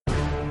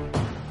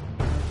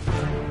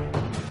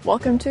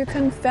Welcome to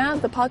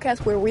Confab, the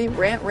podcast where we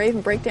rant, rave,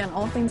 and break down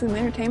all things in the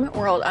entertainment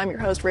world. I'm your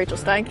host, Rachel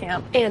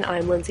Steinkamp. And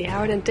I'm Lindsay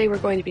Howard, and today we're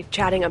going to be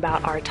chatting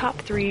about our top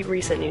 3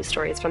 recent news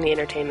stories from the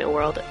entertainment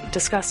world,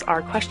 discuss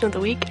our question of the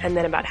week, and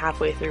then about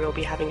halfway through we'll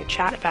be having a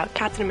chat about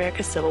Captain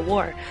America Civil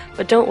War.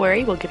 But don't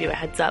worry, we'll give you a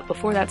heads up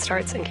before that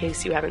starts in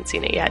case you haven't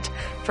seen it yet.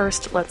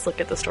 First, let's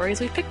look at the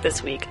stories we picked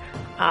this week.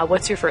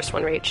 What's your first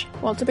one, Rach?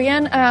 Well, to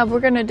begin,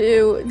 we're going to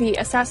do the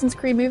Assassin's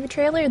Creed movie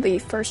trailer. The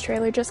first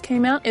trailer just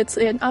came out. It's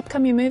an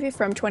upcoming movie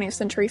from 20th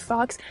Century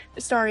Fox,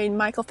 starring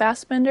Michael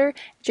Fassbender,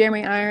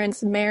 Jeremy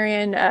Irons,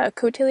 Marion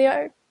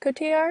Cotillard,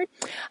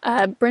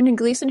 Brendan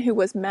Gleeson, who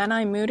was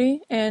Mad-Eye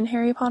Moody in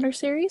Harry Potter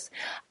series.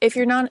 If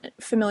you're not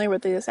familiar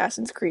with the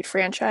Assassin's Creed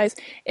franchise,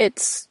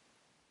 it's...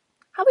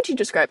 How would you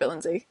describe it,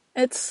 Lindsay?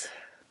 It's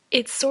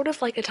sort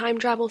of like a time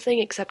travel thing,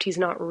 except he's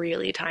not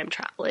really time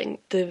traveling.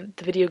 The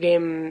video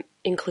game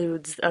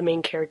includes a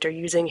main character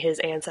using his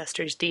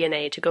ancestors'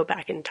 DNA to go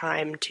back in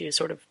time to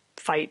sort of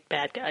fight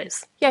bad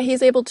guys. Yeah,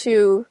 he's able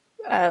to,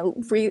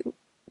 through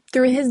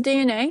his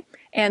DNA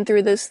and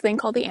through this thing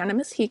called the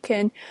Animus, he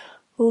can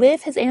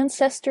live his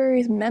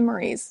ancestors'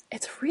 memories.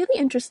 It's a really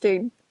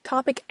interesting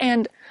topic,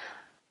 and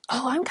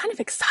I'm kind of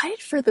excited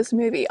for this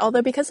movie.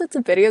 Although, because it's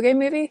a video game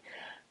movie,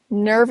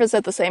 nervous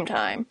at the same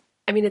time.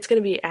 I mean, it's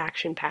going to be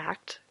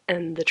action-packed,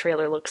 and the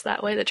trailer looks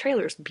that way. The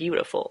trailer's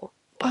beautiful,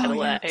 by the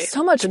way.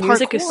 So much The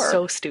music is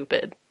so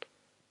stupid.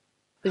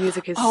 The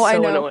music is so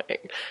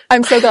annoying.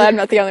 I'm so glad I'm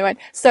not the only one.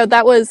 So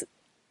that was,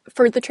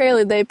 for the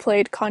trailer, they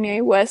played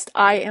Kanye West,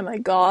 I Am a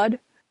God,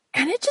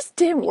 and it just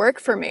didn't work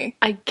for me.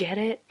 I get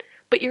it,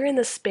 but you're in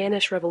the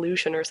Spanish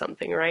Revolution or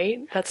something, right?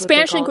 That's what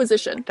Spanish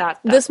Inquisition. That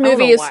this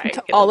movie is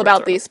all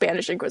about the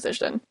Spanish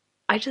Inquisition.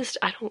 I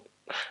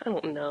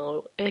don't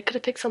know. It could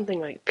have picked something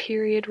like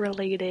period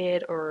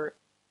related, or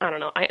I don't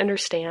know. I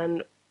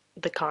understand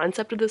the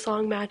concept of the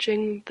song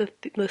matching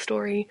the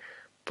story,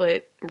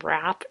 but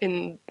rap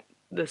in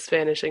the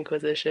Spanish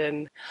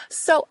Inquisition.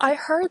 So I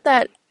heard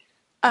that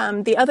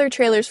the other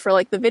trailers for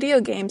like the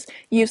video games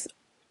use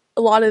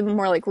a lot of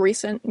more like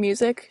recent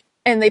music,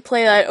 and they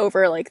play that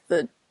over like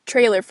the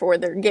trailer for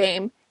their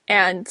game,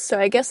 and so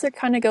I guess they're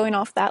kind of going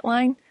off that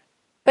line.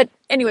 But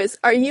anyways,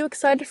 are you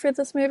excited for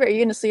this movie? Are you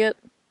going to see it?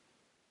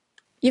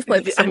 You've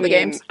played some of the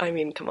games. I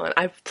mean, come on.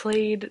 I've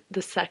played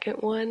the second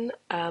one.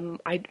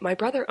 My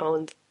brother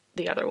owned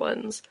the other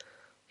ones.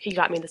 He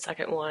got me the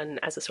second one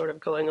as a sort of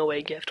going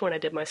away gift when I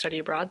did my study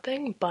abroad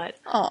thing, but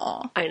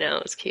Aww. I know,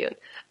 it's cute.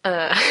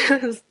 But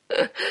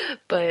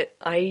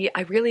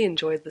I really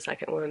enjoyed the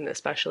second one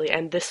especially,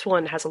 and this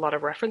one has a lot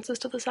of references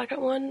to the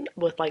second one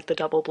with like the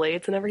double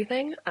blades and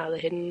everything, the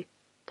hidden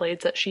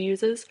blades that she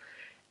uses.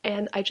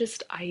 And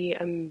I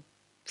am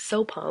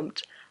so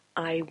pumped.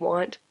 I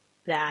want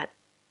that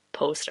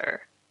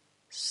poster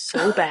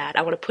so bad.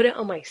 I want to put it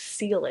on my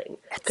ceiling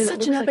because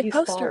it looks like he's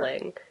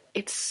falling.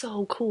 It's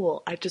so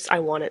cool. I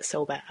want it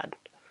so bad.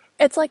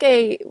 It's like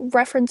a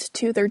reference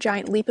to their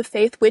giant leap of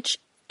faith, which,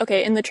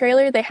 okay, in the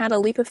trailer they had a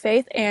leap of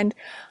faith, and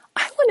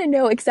I want to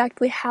know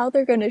exactly how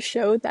they're going to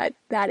show that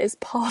that is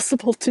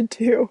possible to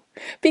do,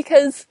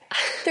 because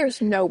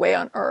there's no way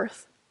on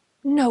earth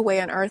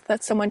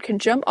that someone can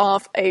jump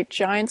off a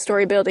giant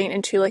story building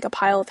into like a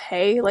pile of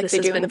hay like they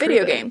do in the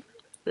video game.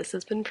 This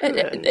has been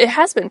proven. It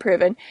has been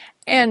proven.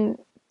 And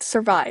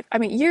survive. I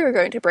mean, you're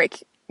going to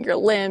break your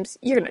limbs.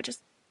 You're going to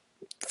just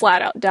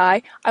flat out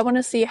die. I want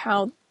to see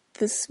how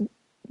this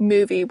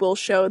movie will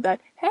show that,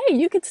 hey,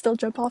 you can still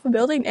jump off a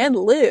building and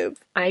live.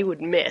 I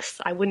would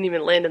miss. I wouldn't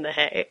even land in the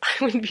hay.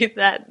 I wouldn't be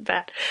that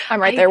bad. I'm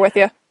right there with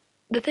you.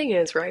 The thing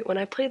is, right, when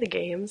I play the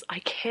games, I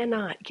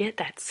cannot get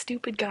that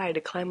stupid guy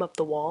to climb up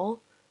the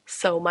wall.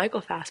 So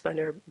Michael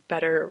Fassbender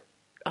better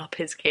up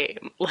his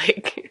game.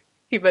 Like,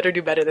 he better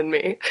do better than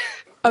me.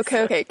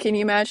 Okay. Can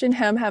you imagine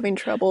him having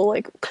trouble,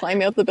 like,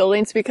 climbing up the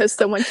buildings because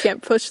someone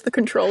can't push the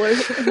controller in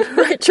the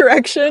right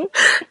direction?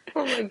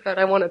 Oh my god,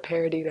 I want a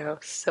parody now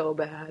so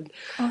bad.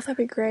 Oh, that'd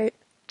be great.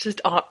 Just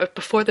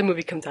before the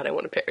movie comes out, I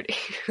want a parody.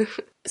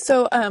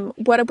 So,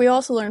 what we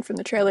also learned from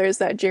the trailer is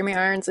that Jeremy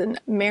Irons and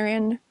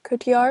Marion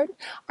Cotillard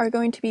are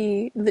going to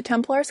be the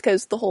Templars,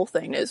 because the whole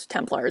thing is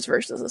Templars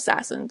versus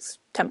Assassins.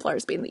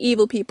 Templars being the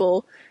evil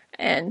people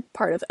and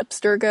part of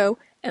Abstergo,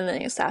 and then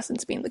the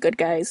Assassins being the good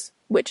guys,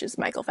 which is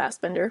Michael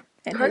Fassbender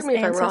and his ancestors. Correct me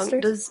if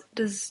I'm wrong.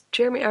 Does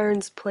Jeremy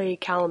Irons play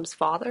Callum's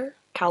father?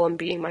 Callum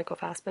being Michael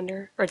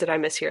Fassbender? Or did I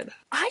mishear that?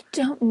 I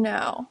don't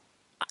know.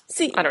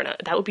 See, I don't know.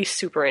 That would be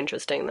super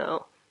interesting,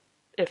 though,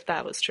 if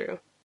that was true.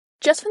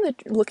 Just from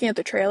looking at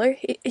the trailer,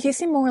 he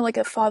seemed more like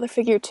a father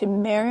figure to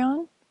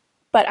Marion,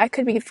 but I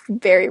could be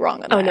very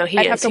wrong on that. Oh, no, he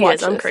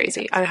is. I'm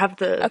crazy. I have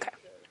the okay.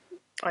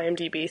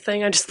 IMDb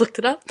thing. I just looked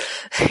it up.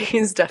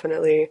 He's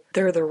definitely...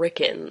 They're the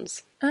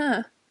Rickens.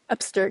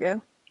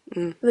 Abstergo.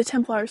 The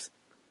Templars.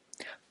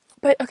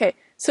 But, okay,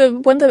 so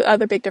one of the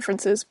other big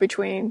differences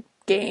between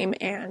game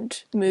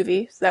and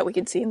movie that we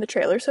can see in the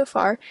trailer so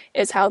far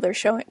is how they're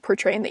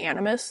portraying the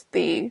Animus,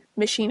 the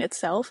machine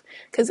itself.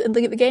 Because in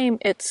the game,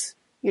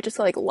 you're just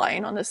like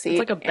lying on the seat. It's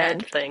like a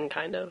bed thing,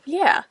 kind of.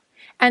 Yeah.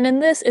 And in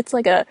this, it's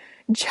like a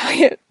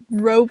giant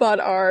robot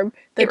arm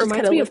that It just kind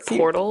reminds of me of lets you.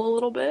 Portal a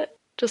little bit,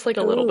 just like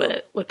a little Ooh.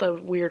 bit with the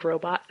weird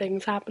robot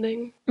things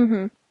happening.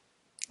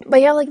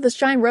 But yeah, like this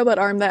giant robot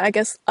arm that I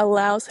guess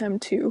allows him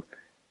to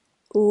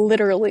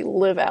literally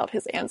live out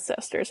his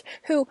ancestors,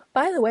 who,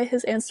 by the way,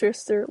 his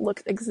ancestor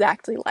looked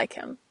exactly like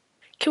him.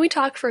 Can we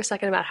talk for a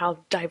second about how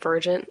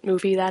Divergent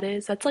movie that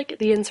is? That's like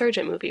the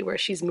Insurgent movie where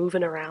she's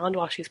moving around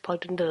while she's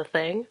plugged into the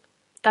thing.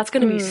 That's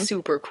going to be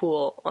super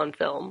cool on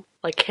film.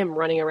 Like him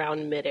running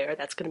around midair.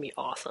 That's going to be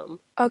awesome.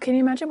 Oh, can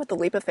you imagine what the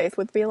leap of faith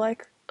would be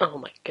like? Oh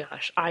my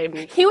gosh.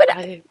 He would.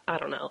 I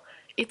don't know.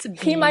 It's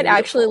He might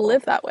actually beautiful.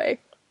 live that way.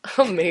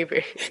 Oh,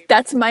 maybe.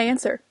 That's my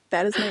answer.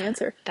 That is my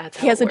answer. That's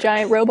He how has it a works.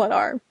 giant robot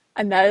arm,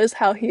 and that is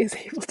how he is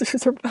able to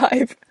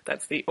survive.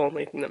 That's the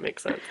only thing that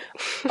makes sense.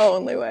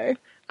 Only way.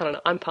 I don't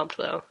know. I'm pumped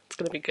though. It's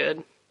gonna be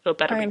good. It'll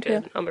better I be am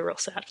good. too. I'll be real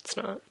sad if it's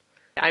not.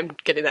 I'm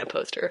getting that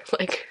poster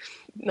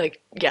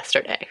like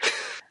yesterday.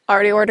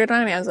 Already ordered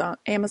on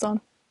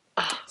Amazon.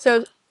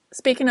 So,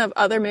 speaking of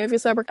other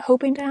movies that we're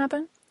hoping to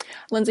happen,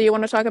 Lindsay, you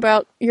want to talk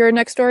about your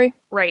next story?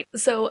 Right.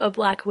 So, a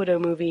Black Widow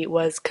movie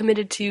was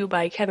committed to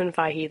by Kevin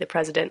Feige, the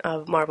president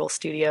of Marvel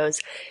Studios.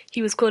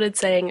 He was quoted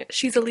saying,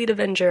 "She's a lead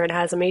Avenger and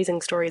has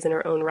amazing stories in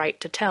her own right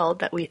to tell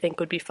that we think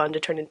would be fun to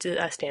turn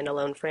into a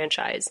standalone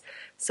franchise."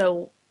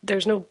 So,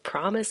 there's no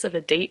promise of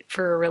a date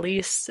for a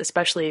release,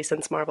 especially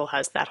since Marvel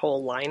has that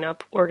whole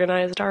lineup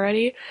organized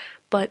already.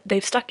 But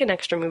they've stuck in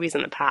extra movies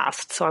in the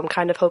past, so I'm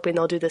kind of hoping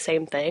they'll do the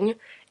same thing.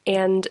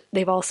 And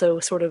they've also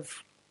sort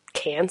of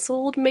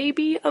canceled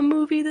maybe a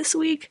movie this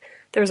week.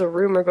 There's a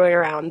rumor going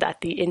around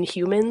that the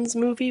Inhumans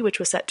movie, which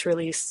was set to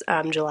release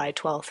July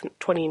 12th,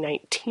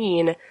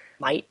 2019,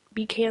 might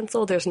be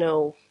canceled. There's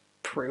no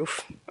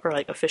proof or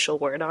like official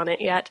word on it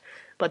yet,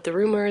 but the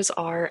rumors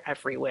are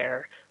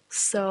everywhere.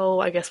 So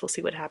I guess we'll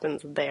see what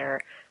happens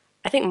there.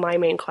 I think my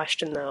main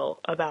question though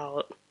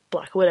about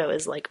Black Widow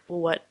is like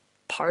what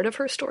part of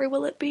her story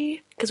will it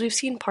be? Because we've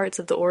seen parts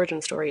of the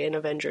origin story in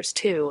Avengers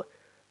 2,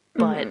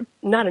 but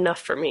not enough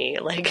for me.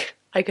 Like,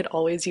 I could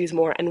always use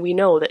more, and we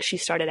know that she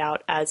started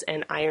out as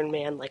an Iron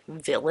Man, like,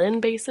 villain,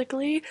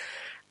 basically.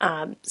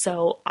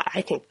 So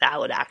I think that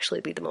would actually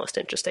be the most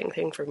interesting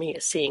thing for me,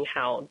 is seeing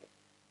how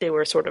they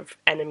were sort of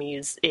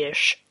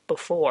enemies-ish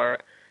before,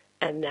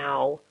 and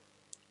now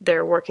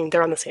they're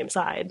on the same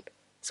side,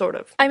 sort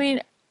of. I mean,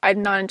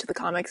 I'm not into the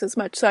comics as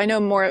much, so I know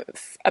more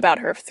about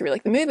her through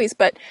like the movies,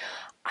 but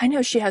I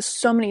know she has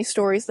so many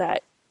stories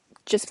that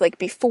just like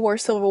before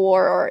Civil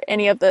War or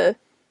any of the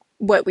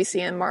what we see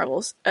in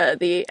Marvel's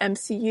the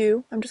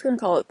MCU. I'm just going to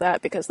call it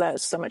that because that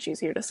is so much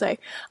easier to say.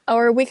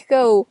 Or we could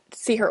go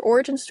see her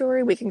origin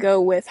story. We can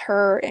go with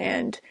her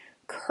and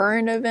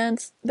current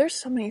events. There's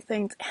so many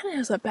things, and it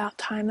is about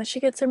time that she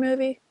gets her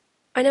movie.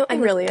 I know,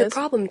 and It really the is.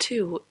 problem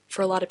too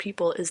for a lot of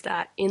people is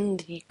that in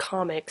the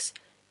comics,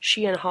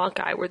 she and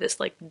Hawkeye were this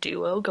like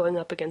duo going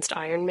up against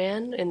Iron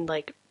Man in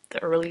like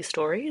the early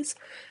stories,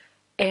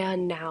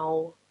 and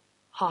now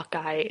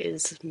Hawkeye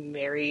is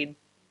married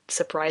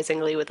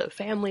surprisingly with a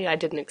family. I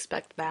didn't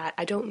expect that.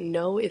 I don't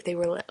know if they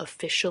were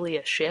officially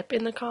a ship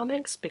in the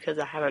comics because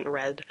I haven't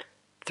read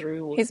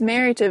through. He's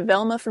married to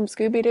Velma from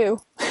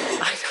Scooby-Doo. I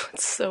know,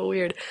 it's so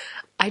weird. Or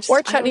I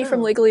don't Chutney from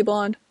know. Legally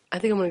Blonde. I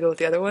think I'm gonna go with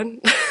the other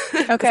one.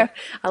 Okay.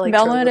 I like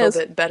Velma her a it little is.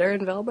 bit better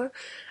in Velma,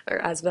 or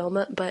as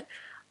Velma, but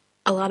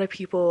a lot of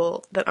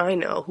people that I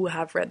know who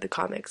have read the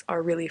comics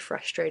are really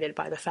frustrated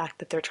by the fact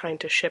that they're trying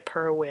to ship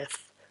her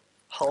with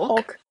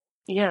Hulk.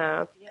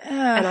 Yeah.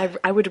 And Yeah.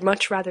 I would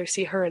much rather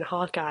see her and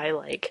Hawkeye,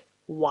 like,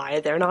 why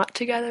they're not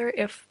together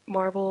if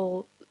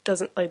Marvel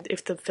doesn't, like,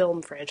 if the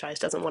film franchise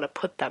doesn't want to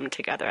put them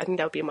together. I think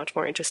that would be much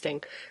more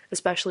interesting,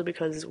 especially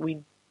because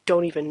we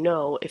don't even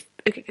know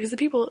because the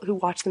people who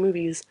watch the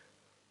movies,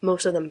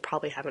 most of them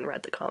probably haven't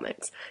read the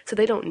comics. So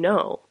they don't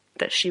know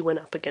that she went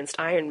up against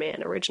Iron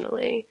Man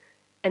originally.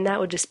 And that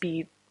would just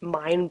be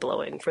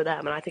mind-blowing for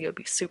them, and I think it would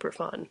be super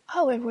fun.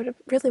 Oh, it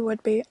really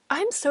would be.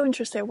 I'm so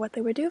interested in what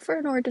they would do for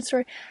an origin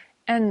story.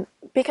 And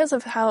because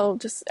of how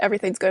just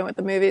everything's going with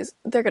the movies,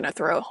 they're going to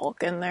throw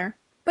Hulk in there.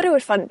 But it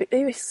would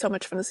be so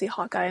much fun to see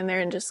Hawkeye in there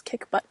and just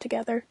kick butt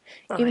together.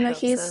 Even I though hope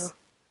he's so.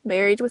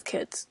 married with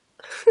kids.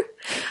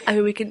 I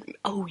mean, we could.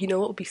 Oh, you know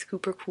what would be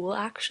super cool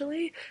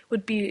actually?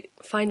 Would be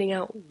finding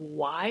out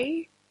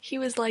why he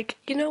was like,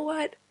 you know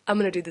what? I'm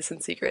gonna do this in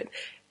secret.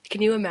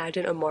 Can you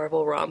imagine a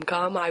Marvel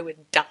rom-com? I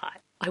would die.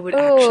 I would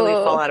actually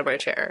fall out of my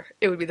chair.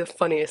 It would be the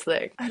funniest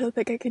thing. I don't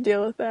think I could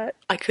deal with that.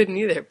 I couldn't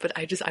either, but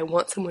I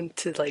want someone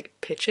to like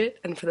pitch it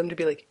and for them to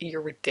be like,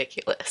 you're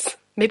ridiculous.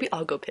 Maybe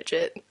I'll go pitch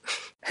it.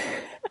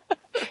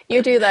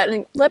 You do that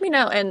and let me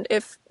know. And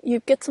if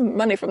you get some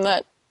money from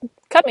that,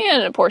 cut me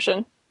in a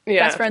portion.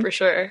 Yeah, Best friend. for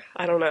sure.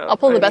 I don't know. I'll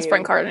pull the I best mean,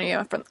 friend card on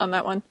you on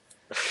that one.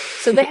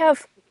 So they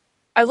have,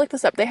 I looked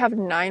this up, they have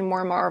 9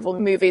 more Marvel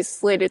movies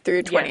slated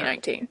through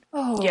 2019.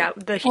 Oh, Yeah,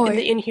 boy.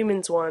 the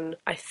Inhumans one,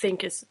 I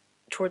think, is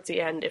towards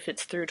the end if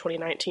it's through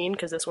 2019,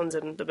 because this one's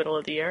in the middle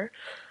of the year.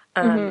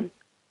 I don't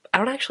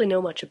actually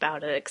know much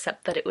about it,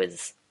 except that it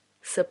was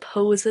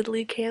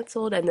supposedly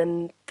canceled, and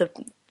then the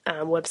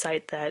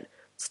website that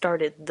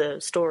started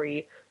the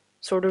story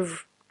sort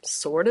of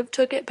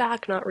took it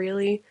back, not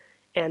really.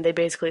 And they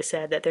basically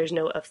said that there's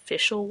no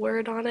official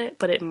word on it,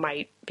 but it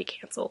might be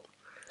canceled.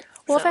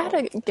 Well, if I had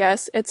So, to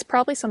guess, it's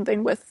probably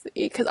something with,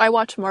 because I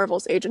watch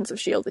Marvel's Agents of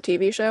S.H.I.E.L.D., the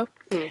TV show,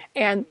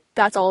 and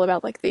that's all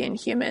about like the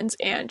Inhumans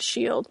and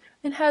S.H.I.E.L.D.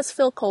 and has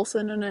Phil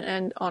Coulson in it,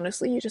 and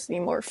honestly, you just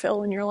need more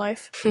Phil in your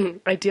life.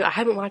 I do. I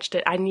haven't watched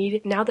it. I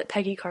need, now that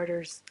Peggy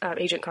Carter's,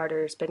 Agent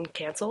Carter's been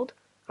canceled.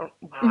 Oh,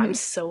 wow, I'm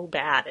so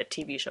bad at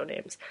TV show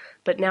names.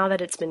 But now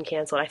that it's been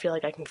canceled, I feel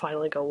like I can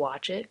finally go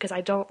watch it because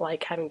I don't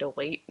like having to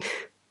wait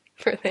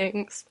for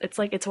things.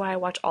 It's why I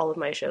watch all of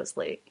my shows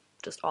late.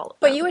 Just all of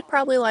But them. you would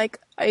probably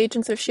like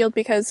Agents of S.H.I.E.L.D.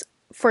 because,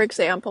 for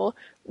example,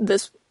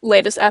 this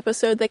latest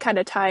episode, they kind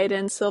of tied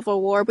in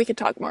Civil War. We could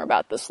talk more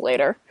about this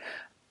later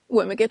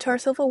when we get to our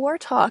Civil War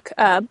talk.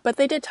 But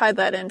they did tie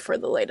that in for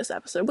the latest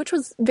episode, which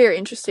was very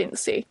interesting to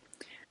see.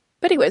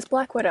 But anyways,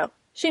 Black Widow.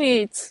 She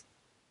needs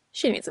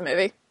a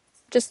movie.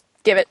 Just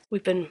give it.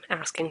 We've been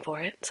asking for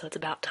it, so it's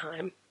about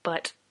time.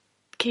 But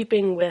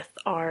keeping with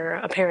our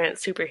apparent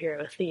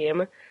superhero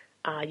theme,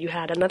 you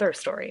had another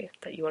story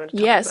that you wanted to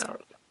talk Yes.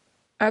 about.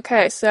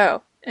 Okay,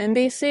 so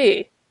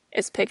NBC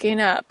is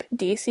picking up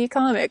DC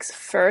Comics'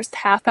 first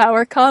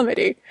half-hour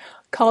comedy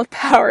called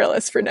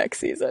Powerless for next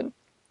season.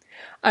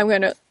 I'm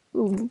going to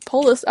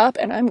pull this up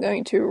and I'm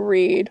going to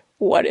read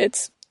what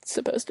it's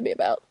supposed to be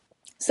about.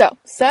 So,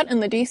 set in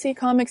the DC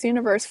Comics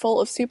universe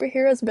full of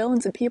superheroes,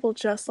 villains, and people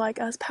just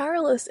like us,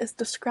 Powerless is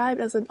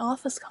described as an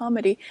office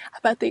comedy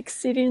about the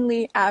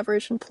exceedingly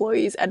average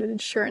employees at an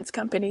insurance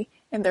company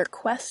and their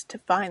quest to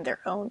find their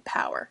own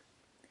power.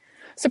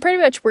 So pretty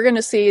much we're going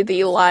to see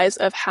the lies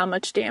of how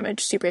much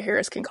damage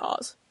superheroes can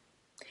cause.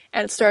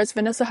 And it stars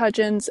Vanessa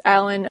Hudgens,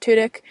 Alan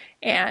Tudyk,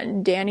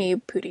 and Danny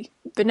Pudi.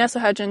 Vanessa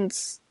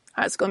Hudgens,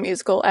 High School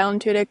Musical, Alan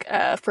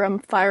Tudyk from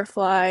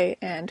Firefly,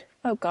 and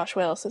oh gosh,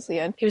 what else is he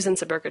in? He was in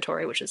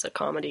Suburgatory, which is a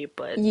comedy,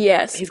 but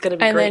Yes. he's going to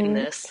be And great in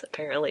then- this,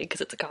 apparently, because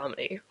it's a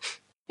comedy.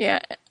 Yeah,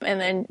 and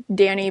then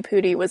Danny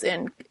Pudi was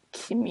in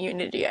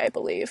Community, I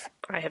believe.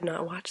 I have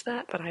not watched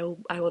that, but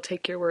I will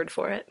take your word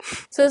for it.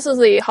 So this is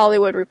the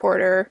Hollywood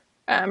Reporter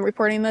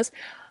reporting this.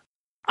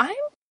 I'm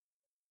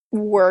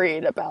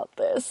worried about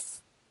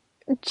this.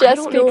 Just I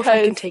don't know if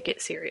I can because, take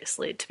it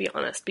seriously, to be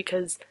honest,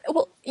 because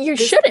well, you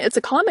shouldn't. It's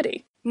a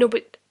comedy. no,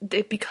 but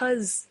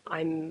because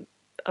I'm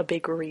a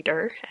big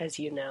reader, as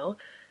you know,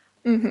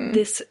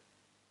 the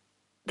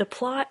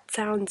plot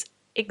sounds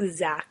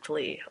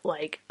exactly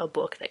like a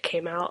book that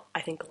came out,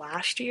 I think,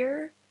 last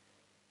year,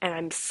 and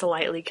I'm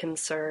slightly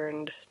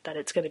concerned that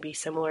it's going to be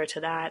similar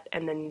to that,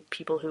 and then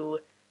people who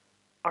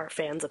are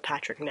fans of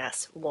Patrick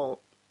Ness won't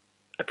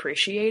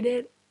appreciate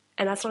it,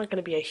 and that's not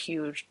going to be a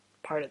huge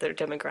part of their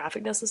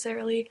demographic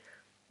necessarily,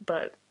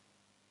 but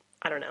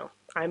I don't know.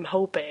 I'm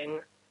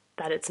hoping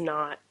that it's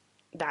not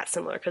that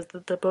similar, because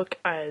the book,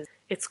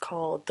 it's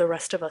called The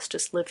Rest of Us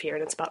Just Live Here,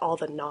 and it's about all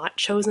the not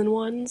chosen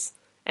ones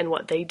and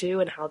what they do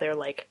and how they're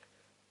like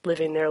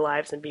living their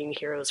lives and being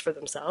heroes for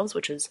themselves,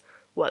 which is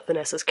what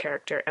Vanessa's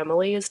character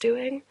Emily is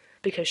doing,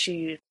 because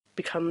she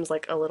becomes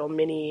like a little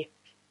mini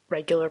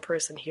regular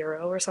person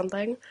hero or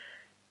something,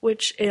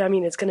 which, I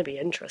mean, it's going to be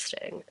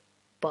interesting,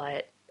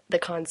 but the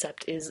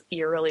concept is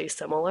eerily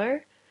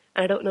similar,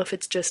 and I don't know if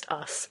it's just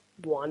us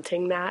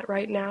wanting that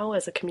right now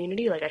as a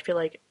community. Like, I feel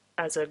like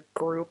as a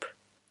group,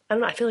 I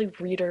don't know, I feel like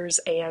readers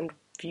and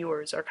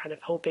viewers are kind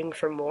of hoping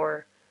for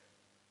more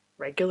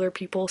regular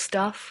people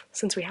stuff,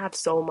 since we have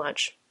so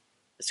much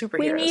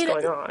superheroes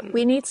going on.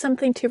 We need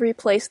something to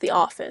replace The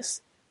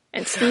Office.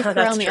 And Steve That's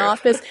Carell in The true.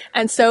 Office.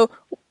 And so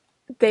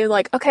they're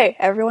like, okay,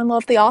 everyone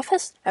loved The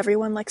Office.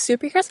 Everyone likes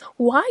superheroes.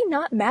 Why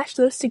not mash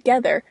those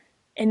together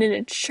in an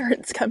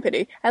insurance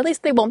company? At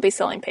least they won't be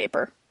selling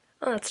paper.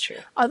 Oh, that's true.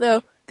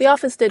 Although The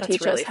Office did That's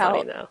teach really us how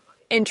funny, though.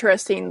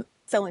 interesting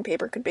selling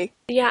paper could be.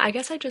 Yeah, I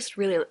guess I just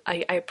really,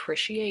 I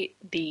appreciate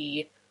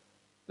the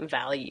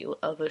value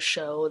of a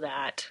show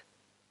that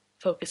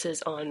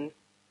focuses on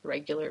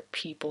regular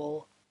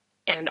people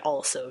and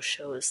also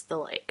shows the,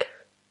 like,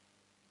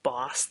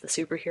 boss, the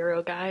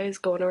superhero guys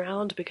going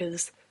around,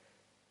 because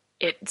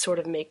it sort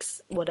of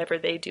makes whatever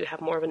they do have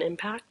more of an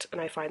impact,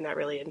 and I find that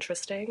really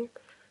interesting.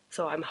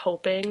 So I'm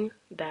hoping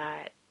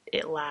that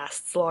it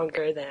lasts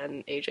longer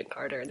than Agent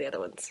Carter and the other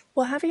ones.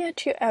 Well,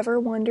 haven't you ever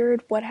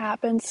wondered what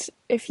happens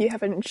if you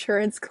have an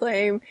insurance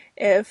claim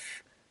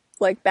if,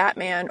 like,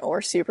 Batman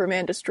or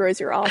Superman destroys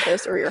your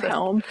office or your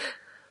home?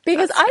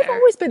 Because That's I've fair.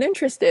 always been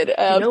interested.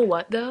 You know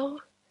what, though?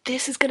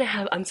 This is gonna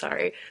have... I'm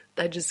sorry.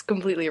 I just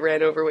completely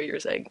ran over what you were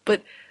saying.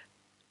 But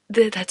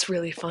that's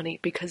really funny,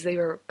 because they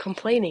were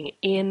complaining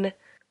in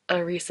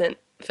a recent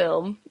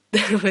film,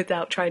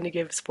 without trying to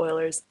give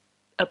spoilers,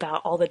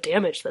 about all the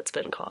damage that's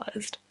been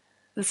caused.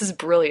 This is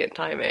brilliant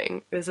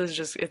timing. This is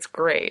just... It's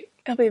great.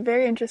 I'll be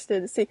very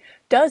interested to see.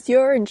 Does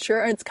your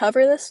insurance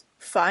cover this?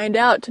 Find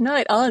out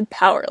tonight on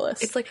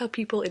Powerless. It's like how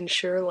people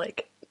insure,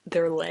 like,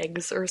 their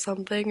legs or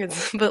something,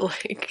 but,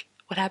 like,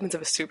 what happens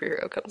if a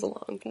superhero comes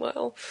along?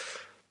 Well...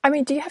 I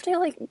mean, do you have to,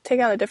 like, take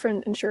out a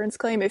different insurance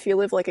claim if you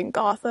live, like, in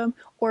Gotham?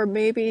 Or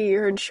maybe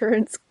your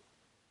insurance...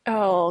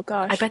 Oh,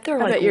 gosh. I bet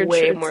they're, I like, your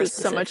way insurance more is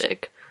so much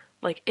specific.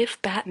 Like,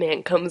 if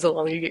Batman comes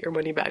along, you get your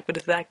money back, but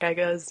if that guy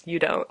goes, you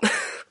don't.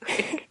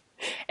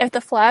 If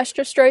the Flash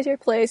destroys your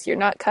place, you're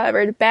not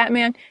covered.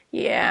 Batman,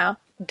 yeah.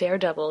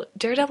 Daredevil,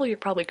 you're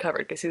probably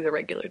covered because he's a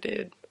regular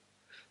dude.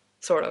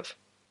 Sort of.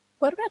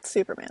 What about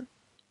Superman?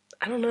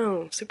 I don't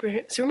know.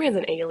 Superman's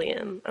an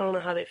alien. I don't know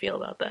how they feel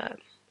about that.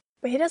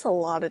 But he does a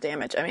lot of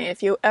damage. I mean,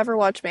 if you ever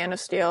watch Man of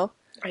Steel.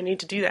 I need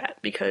to do that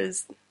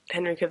because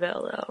Henry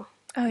Cavill, though.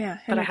 Oh, yeah.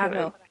 But I Henry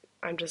haven't. Cavill.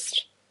 I'm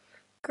just.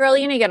 Girl,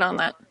 you need to get on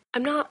that.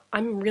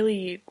 I'm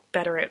really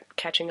better at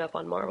catching up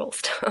on Marvel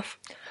stuff.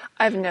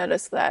 I've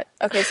noticed that.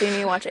 Okay, so you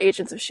need to watch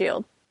Agents of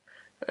S.H.I.E.L.D.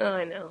 Oh,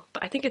 I know.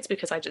 But I think it's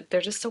because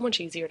they're just so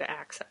much easier to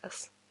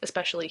access.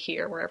 Especially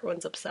here, where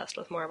everyone's obsessed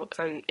with Marvel.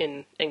 Because I'm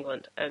in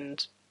England,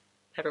 and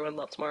everyone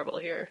loves Marvel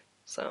here.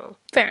 So.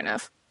 Fair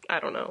enough. I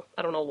don't know.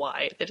 I don't know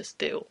why. They just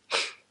do.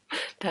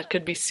 That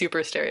could be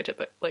super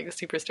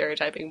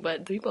stereotyping, but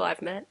the people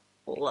I've met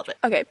love it.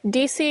 Okay,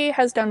 DC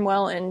has done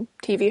well in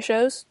TV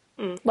shows,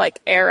 like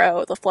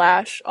Arrow, The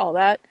Flash, all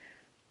that.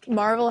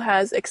 Marvel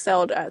has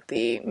excelled at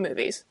the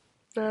movies.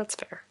 That's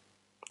fair.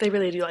 They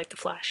really do like The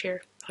Flash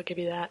here. I'll give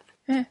you that.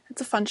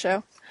 It's a fun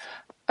show.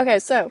 Okay,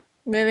 so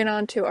moving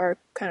on to our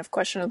kind of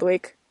question of the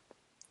week.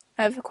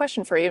 I have a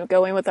question for you,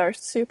 going with our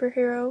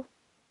superhero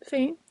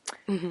theme.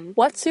 Mm-hmm.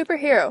 What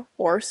superhero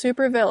or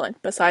supervillain,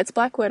 besides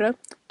Black Widow,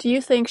 do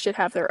you think should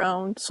have their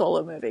own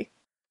solo movie?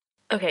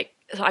 Okay,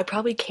 so I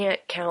probably can't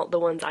count the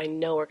ones I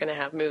know are going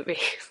to have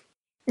movies.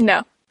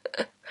 No.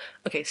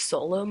 Okay,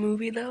 solo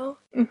movie though?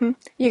 You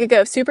could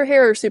go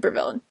superhero or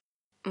supervillain.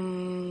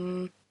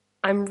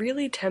 I'm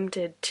really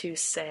tempted to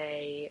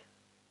say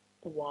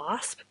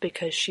Wasp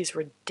because she's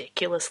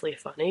ridiculously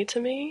funny to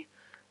me.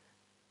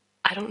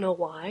 I don't know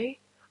why.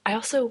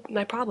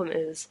 My problem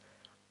is,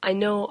 I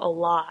know a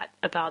lot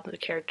about the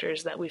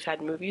characters that we've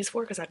had movies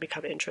for because I've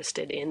become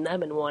interested in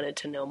them and wanted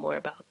to know more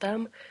about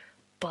them.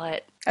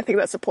 But I think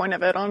that's the point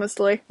of it,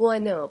 honestly. well, I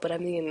know, but I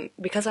mean,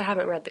 because I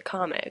haven't read the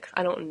comics,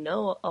 I don't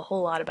know a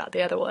whole lot about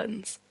the other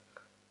ones.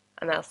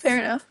 And that's Fair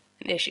enough.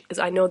 an issue, because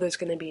I know there's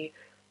going to be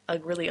a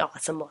really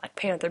awesome Black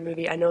Panther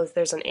movie. I know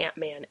there's an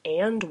Ant-Man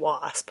and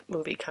Wasp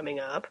movie coming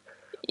up.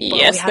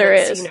 Yes, but we there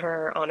haven't is. seen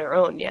her on her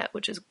own yet,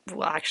 which is,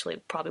 well, actually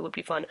probably would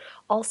be fun.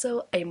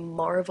 Also, a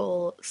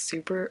Marvel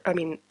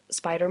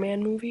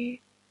Spider-Man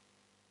movie.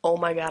 Oh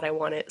my god, I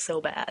want it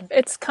so bad.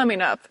 It's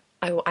coming up.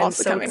 I'm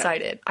so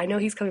excited. I know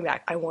he's coming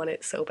back. I want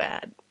it so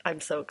bad.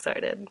 I'm so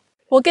excited.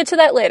 We'll get to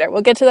that later.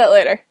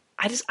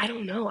 I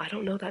don't know. I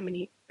don't know that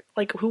many.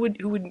 Like, who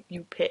would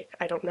you pick?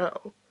 I don't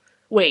know.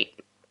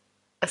 Wait,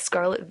 a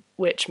Scarlet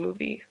Witch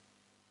movie.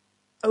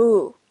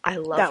 Ooh, I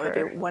love that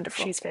her. would be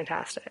wonderful. She's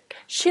fantastic.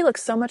 She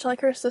looks so much like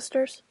her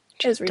sisters.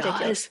 It's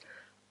ridiculous. Does,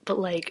 but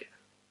like,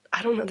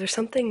 I don't know. There's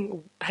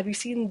something. Have you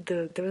seen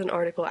there was an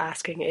article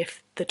asking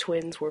if the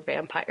twins were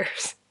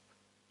vampires?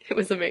 It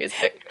was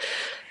amazing.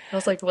 I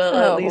was like,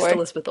 well, at least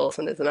Elizabeth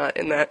Olsen is not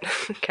in that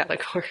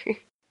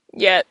category.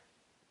 Yet.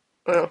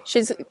 Well,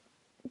 She's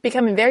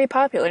becoming very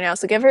popular now,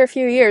 so give her a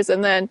few years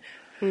and then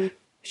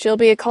she'll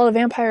be called a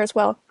vampire as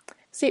well.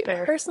 See,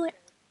 fair. personally,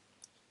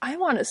 I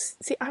want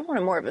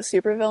more of a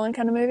supervillain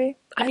kind of movie.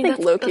 I mean,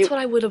 think Loki. that's what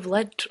I would have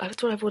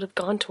that's what I would have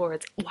gone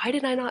towards. Why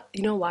did I not?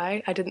 You know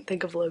why I didn't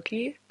think of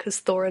Loki? Because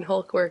Thor and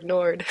Hulk were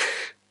ignored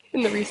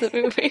in the recent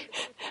movie.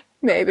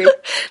 Maybe.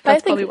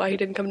 That's probably why he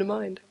didn't come to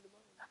mind.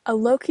 A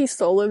Loki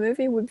solo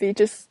movie would be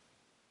just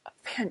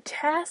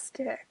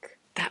fantastic.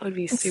 That would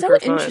be It's super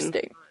so fun.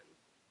 interesting.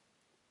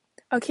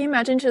 Oh, can you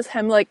imagine just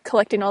him like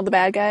collecting all the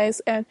bad guys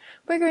and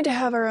we're going to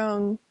have our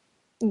own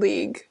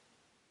league?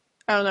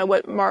 I don't know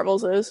what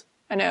Marvel's is.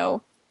 I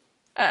know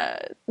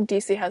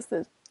DC has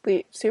the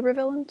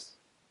supervillains.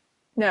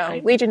 No,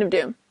 Legion of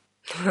Doom.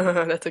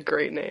 That's a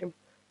great name.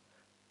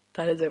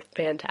 That is a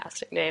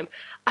fantastic name.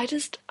 I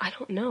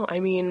don't know. I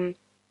mean,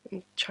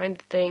 I'm trying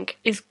to think.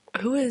 Is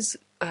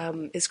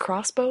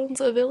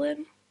Crossbones a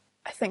villain?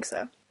 I think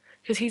so.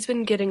 Because he's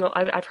been getting.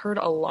 I've heard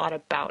a lot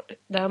about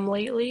them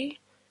lately,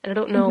 and I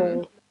don't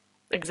know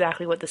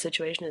exactly what the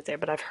situation is there,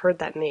 but I've heard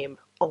that name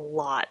a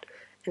lot,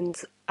 and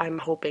I'm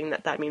hoping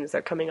that means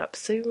they're coming up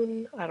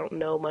soon. I don't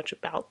know much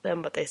about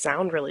them, but they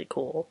sound really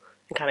cool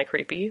and kind of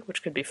creepy,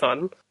 which could be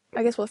fun.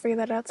 I guess we'll figure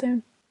that out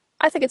soon.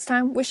 I think it's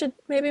time we should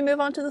maybe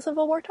move on to the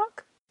Civil War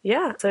talk.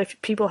 Yeah, so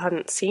if people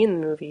haven't seen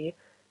the movie,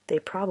 they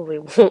probably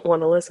won't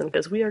want to listen,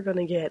 because we are going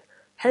to get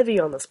heavy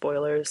on the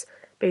spoilers.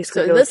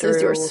 Basically, so this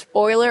is your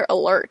spoiler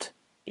alert.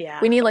 Yeah.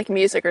 We need like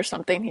music or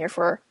something here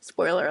for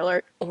spoiler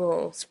alert.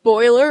 Oh.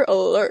 Spoiler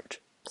alert.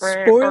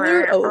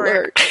 Spoiler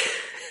alert.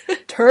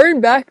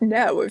 Turn back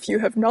now if you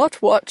have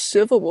not watched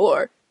Civil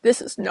War.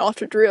 This is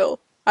not a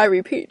drill. I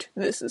repeat,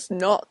 this is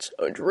not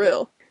a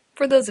drill.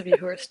 For those of you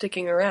who are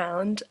sticking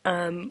around,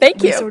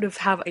 Thank you. We sort of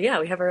have, we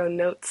have our own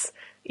notes,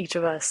 each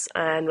of us,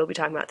 and we'll be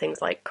talking about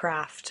things like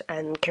craft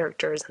and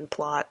characters and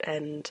plot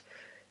and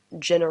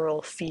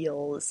general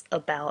feels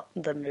about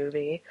the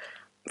movie.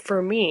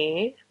 For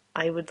me,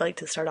 I would like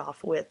to start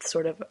off with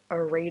sort of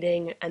a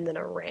rating and then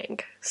a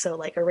rank. So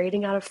like a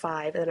rating out of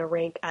 5 and a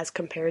rank as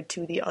compared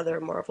to the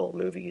other Marvel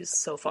movies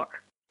so far.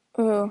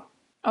 Ooh,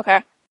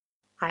 okay.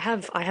 I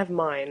have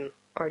mine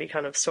already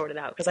kind of sorted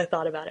out because I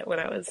thought about it when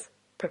I was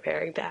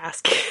preparing to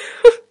ask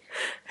you.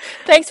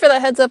 Thanks for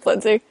that heads up,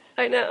 Lindsay.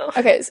 I know.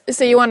 Okay,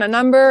 so you want a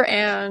number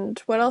and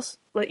what else?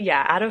 Like,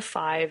 yeah, out of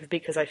 5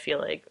 because I feel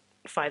like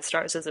 5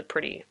 stars is a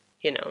pretty,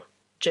 Yeah.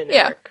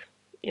 generic,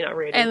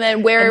 rating. And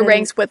then where And it then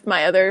ranks with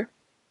my other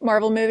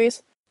Marvel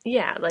movies?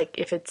 yeah, like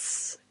if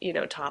it's,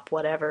 top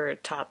whatever,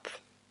 top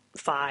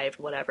 5,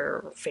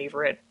 whatever,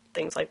 favorite,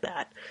 things like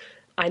that.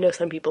 I know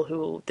some people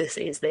who this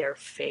is their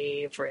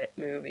favorite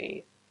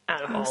movie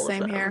out of Oh, all of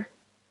same them. here.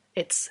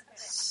 It's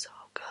so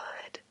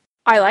good.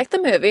 I like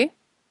the movie.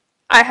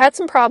 I had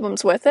some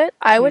problems with it.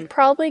 I would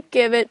probably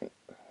give it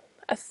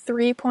a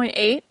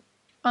 3.8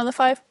 on the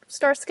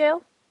 5-star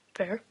scale.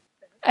 Fair.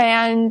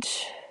 And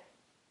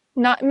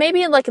not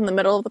maybe like in the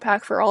middle of the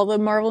pack for all the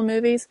Marvel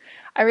movies.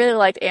 I really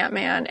liked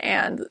Ant-Man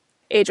and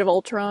Age of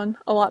Ultron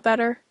a lot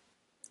better.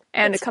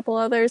 And a couple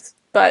others,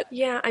 but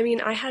Yeah, I mean,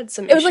 I had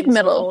some it was issues like with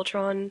middle.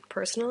 Ultron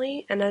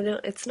personally, and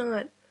it's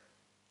not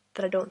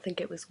that I don't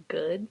think it was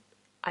good.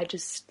 I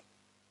just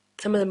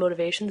some of the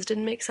motivations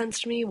didn't make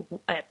sense to me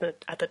at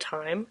the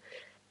time,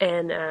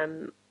 and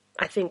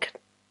I think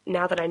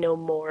now that I know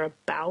more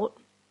about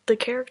the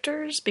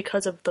characters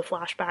because of the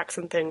flashbacks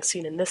and things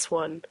seen in this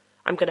one,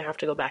 I'm gonna have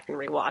to go back and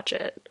rewatch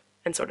it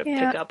and sort of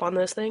Yeah. pick up on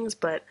those things.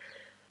 But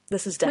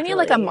this is We definitely need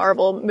like a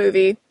Marvel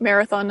movie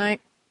marathon night.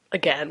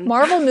 again.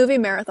 Marvel movie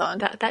marathon.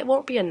 That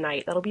won't be a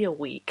night. That'll be a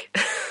week.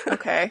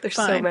 Okay, There's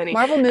fine. so many.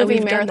 Marvel And movie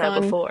we've done that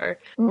marathon before.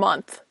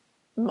 month.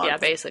 Yeah,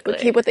 basically. We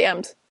keep with the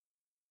M's.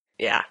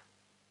 Yeah.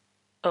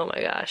 Oh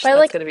my gosh, But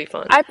that's gonna be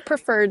fun. I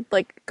preferred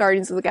like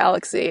Guardians of the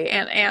Galaxy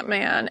and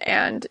Ant-Man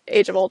and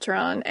Age of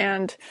Ultron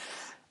and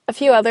a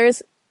few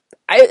others.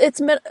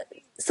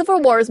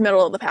 Civil War is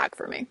middle of the pack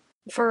for me.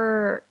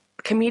 For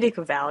comedic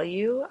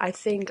value, I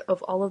think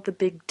of all of the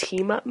big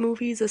team up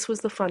movies, this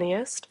was the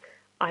funniest.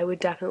 I would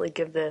definitely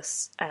give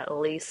this at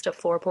least a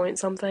 4 point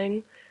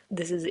something.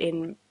 This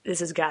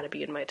has got to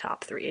be in my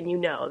top 3, and you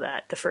know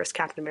that the first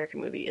Captain America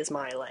movie is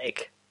my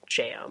like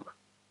jam.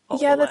 All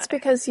Yeah, the that's way.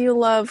 because you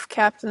love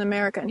Captain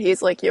America and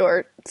he's like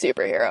your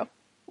superhero.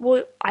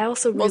 Well, I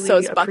also Well, really so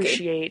is Bucky.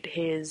 appreciate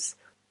his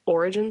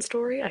origin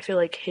story. I feel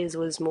like his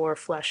was more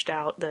fleshed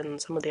out than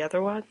some of the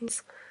other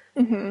ones.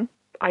 Mm-hmm.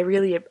 I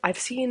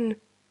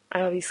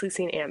obviously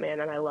seen Ant-Man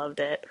and I loved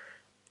it.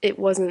 It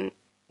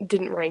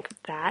didn't rank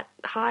that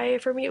high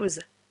for me. It was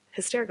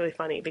hysterically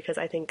funny because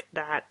I think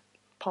that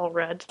Paul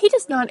Rudd, He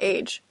does not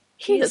age.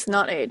 He He's- does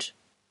not age.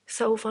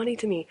 so funny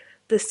to me.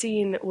 The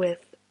scene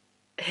with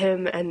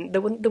him and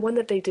the one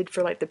that they did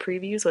for like the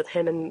previews with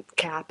him and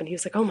Cap, and he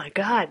was like, "Oh my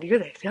God, you're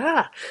the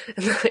yeah,"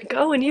 and they're like,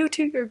 "Oh, and you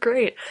too, you're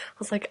great." I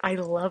was like, I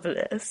love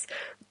this,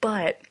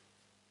 but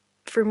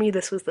for me,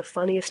 this was the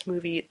funniest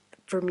movie.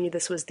 For me,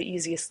 this was the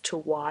easiest to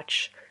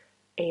watch,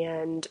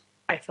 and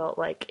I felt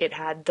like it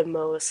had the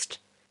most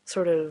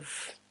sort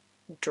of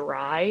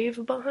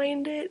drive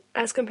behind it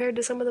as compared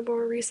to some of the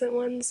more recent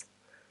ones,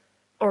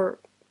 or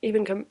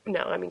even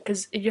no, I mean,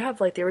 because you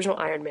have like the original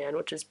Iron Man,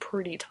 which is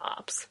pretty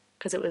tops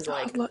because it was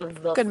like look,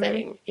 the good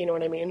thing. movie. You know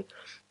what I mean?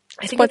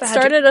 I think What if I had to,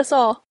 started us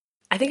all.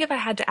 I think if I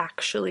had to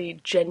actually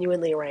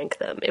genuinely rank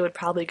them, it would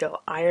probably go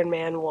Iron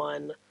Man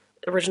 1,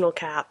 original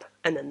Cap,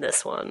 and then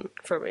this one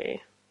for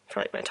me for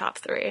like my top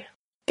 3.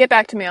 Get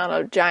back to me on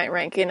a giant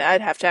ranking. I'd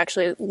have to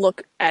actually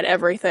look at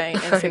everything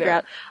and figure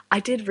out. I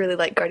did really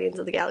like Guardians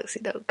of the Galaxy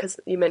though, because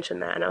you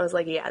mentioned that, and I was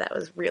like, yeah, that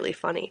was really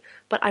funny.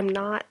 But I'm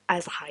not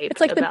as hyped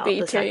It's like the about B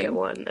the second team.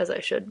 one as I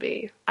should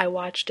be. I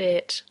watched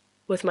it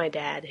with my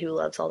dad, who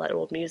loves all that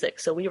old music,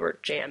 so we were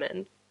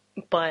jamming.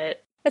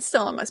 But It's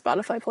still on my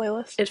Spotify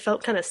playlist. it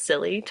felt kind of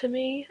silly to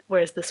me,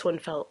 whereas this one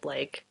felt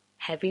like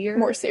heavier.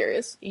 More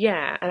serious.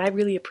 Yeah, and I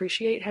really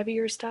appreciate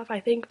heavier stuff, I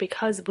think,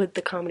 because with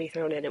the comedy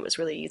thrown in, it was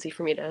really easy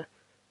for me to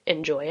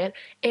enjoy it.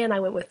 And I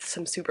went with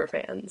some super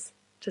fans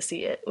to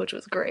see it, which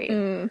was great.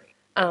 And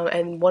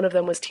one of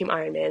them was Team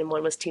Iron Man and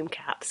one was Team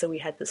Cap, so we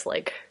had this,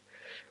 like,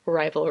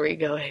 rivalry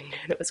going,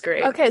 and it was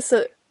great. Okay,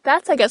 so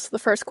that's, I guess, the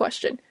first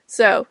question.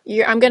 So,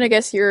 I'm going to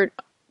guess you're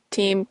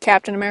Team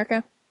Captain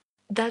America?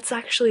 That's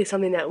actually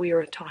something that we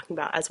were talking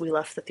about as we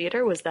left the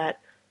theater, was that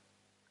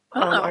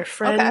Oh, our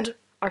friend, okay.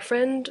 our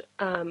friend,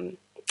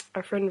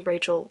 our friend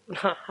Rachel,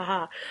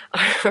 our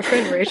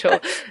friend Rachel,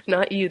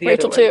 not you, the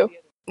Rachel other one. too.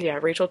 Yeah,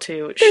 Rachel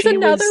too. There's She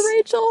another was,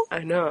 Rachel? I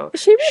know.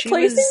 Is she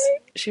replacing me?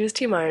 She was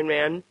Team Iron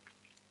Man,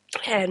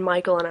 and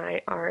Michael and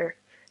I are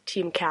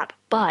Team Cap.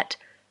 But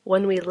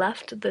when we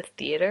left the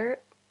theater,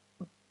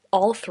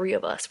 all 3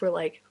 of us were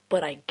like,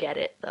 "But I get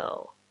it,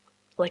 though.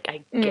 Like,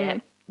 I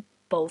get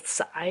both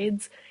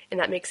sides, and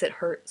that makes it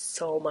hurt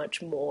so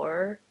much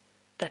more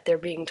that they're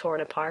being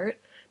torn apart.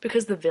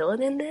 Because the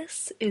villain in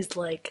this is,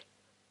 like,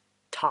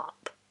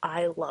 top.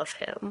 I love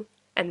him.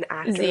 And the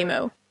actor,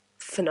 Zemo.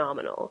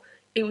 phenomenal.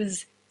 It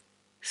was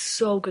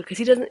so good because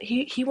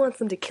he wants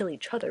them to kill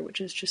each other,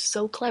 which is just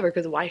so clever,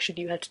 because why should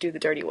you have to do the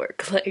dirty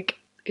work? Like,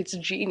 it's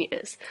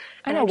genius.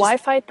 I And know, why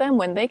fight them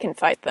when they can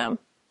fight them?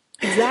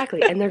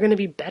 Exactly, and they're going to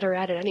be better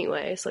at it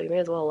anyway, so you may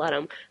as well let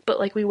them. But,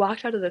 like, we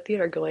walked out of the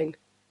theater going,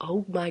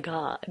 oh my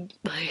God,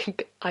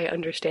 like, I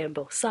understand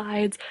both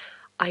sides.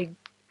 I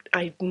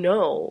I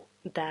know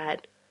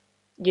that,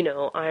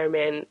 Iron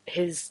Man,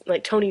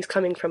 like, Tony's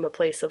coming from a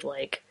place of,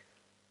 like,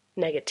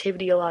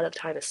 negativity a lot of the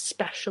time,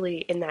 especially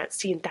in that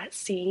scene. That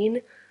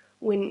scene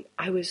when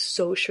I was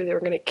so sure they were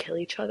gonna kill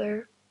each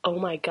other. Oh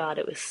my God,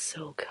 it was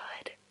so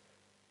good.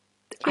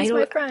 I He's my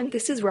don't. friend.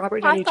 This is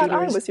Robert I Downey thought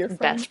I Jr.'s was your friend.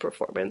 best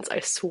performance. I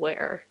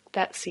swear.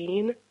 That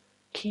scene,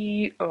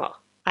 I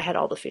had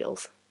all the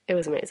feels. It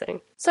was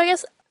amazing. So I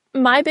guess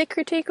my big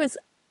critique was,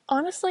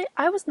 honestly,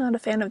 I was not a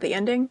fan of the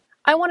ending.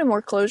 I wanted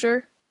more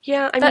closure.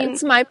 Yeah, I mean,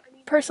 That's my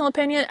personal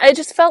opinion. I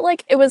just felt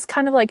like it was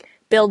kind of like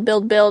build,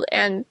 build, build,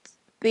 and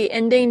the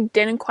ending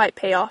didn't quite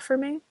pay off for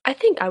me. I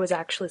think I was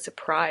actually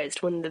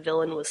surprised when the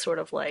villain was sort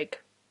of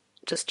like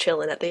just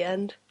chilling at the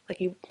end. Like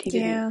he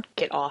didn't Yeah.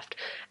 get offed,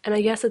 and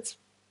I guess it's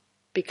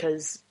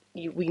because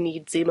we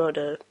need Zemo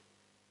to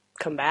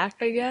come back.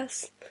 I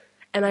guess,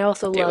 and I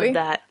also Do love we?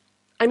 that.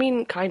 I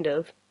mean, kind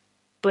of,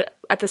 but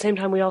at the same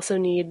time, we also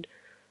need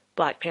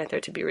Black Panther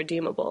to be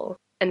redeemable.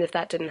 And if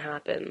that didn't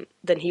happen,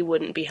 then he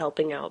wouldn't be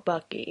helping out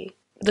Bucky.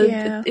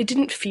 Yeah. It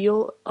didn't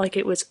feel like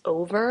it was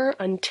over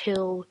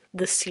until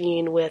the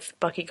scene with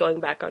Bucky going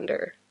back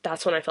under.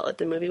 That's when I felt like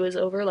the movie was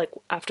over, like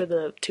after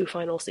the two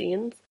final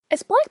scenes.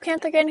 Is Black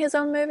Panther getting his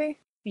own movie?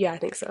 Yeah, I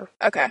think so.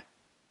 Okay.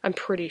 I'm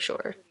pretty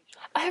sure.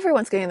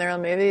 Everyone's getting their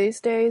own movie these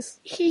days.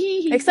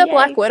 Except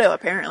Black Widow,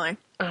 apparently.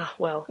 Ah,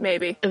 well,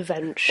 Maybe.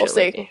 eventually. We'll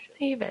see.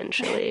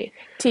 Eventually.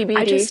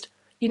 TBD.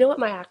 You know what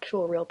my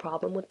actual real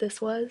problem with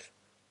this was?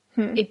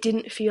 It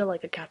didn't feel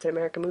like a Captain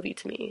America movie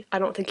to me. I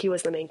don't think he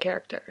was the main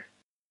character.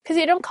 Because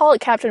you don't call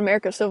it Captain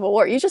America Civil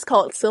War, you just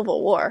call it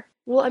Civil War.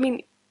 Well, I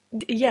mean,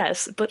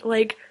 yes, but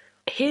like,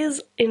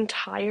 his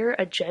entire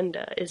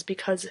agenda is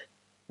because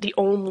the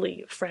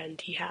only friend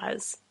he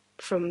has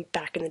from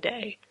back in the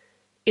day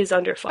is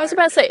under fire. I was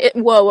about to say,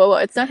 whoa, whoa, whoa,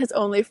 it's not his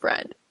only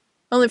friend.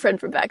 Only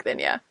friend from back then,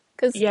 yeah.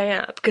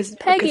 Yeah, because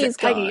Peggy's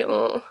Peggy. gone.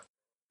 Oh.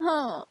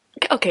 Oh.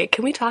 Okay,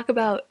 can we talk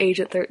about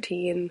Agent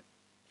 13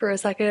 for a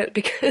second?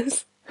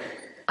 Because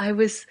I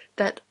was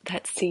that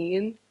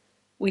scene.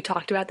 We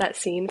talked about that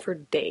scene for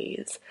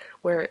days,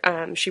 where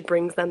she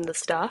brings them the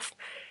stuff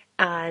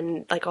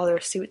and like all their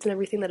suits and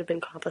everything that have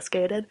been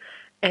confiscated,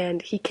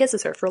 and he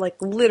kisses her for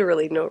like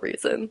literally no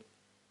reason.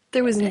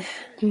 There was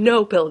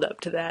no build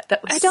up to that.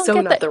 That was so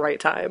not the right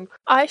time.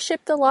 I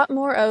shipped a lot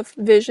more of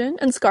Vision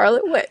and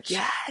Scarlet Witch.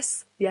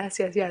 Yes.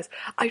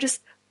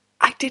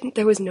 I didn't,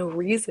 there was no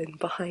reason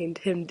behind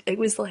him. It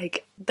was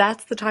like,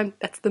 that's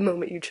the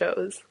moment you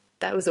chose.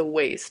 That was a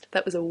waste.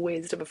 That was a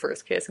waste of a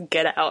first kiss.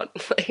 Get out.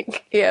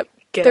 Like, Yep.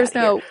 get There's out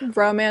no here.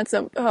 romance.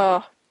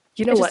 Oh,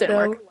 You know what, didn't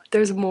though? work.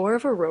 There's more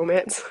of a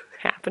romance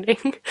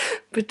happening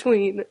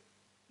between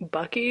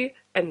Bucky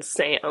and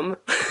Sam.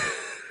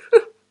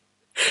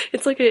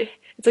 It's like a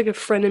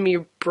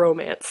frenemy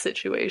bromance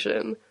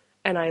situation,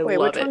 and I Wait,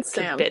 love which it one's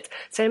to Sam? bits.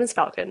 Sam is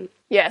Falcon.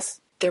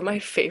 Yes. They're my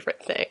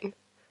favorite thing.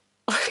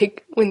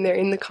 Like, when they're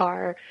in the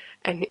car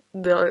and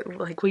they're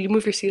like, will you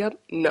move your seat up?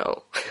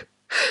 No.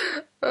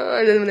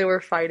 And then when they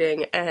were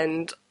fighting,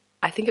 and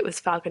I think it was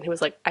Falcon who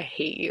was like, I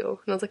hate you.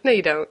 And I was like, no,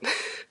 you don't.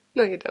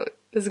 No, you don't.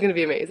 This is going to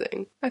be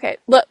amazing. Okay,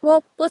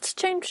 well, let's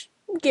change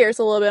gears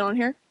a little bit on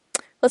here.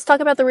 Let's talk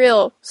about the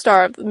real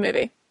star of the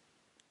movie.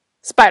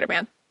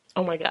 Spider-Man.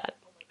 Oh my God.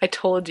 I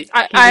told you.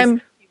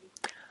 I'm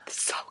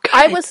so good.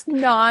 I was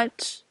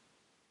not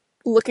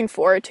looking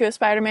forward to a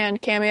Spider-Man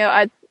cameo.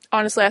 I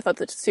thought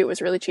the suit was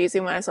really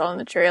cheesy when I saw it in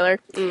the trailer.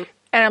 Mm.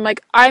 And I'm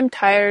like, I'm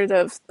tired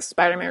of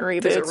Spider-Man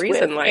reboots. There's a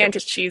reason with why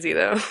it's cheesy,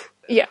 though.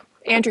 Yeah,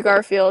 Andrew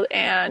Garfield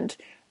and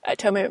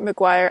Tobey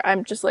Maguire.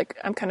 I'm just like,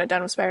 I'm kind of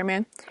done with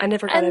Spider-Man. I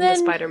never got into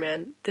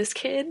Spider-Man. This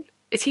kid,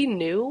 is he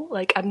new?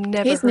 Like, I've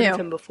never heard of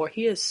him before.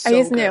 He is so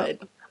he's good.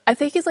 New. I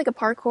think he's like a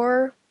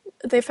parkour.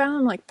 They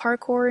found him like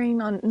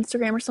parkouring on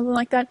Instagram or something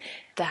like that.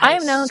 I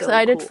am now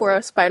excited for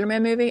a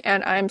Spider-Man movie,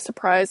 and I'm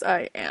surprised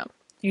I am.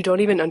 You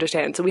don't even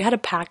understand. So we had a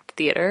packed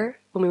theater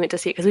when we went to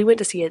see it, because we went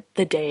to see it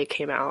the day it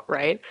came out,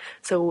 right?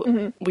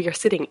 So we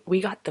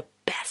got the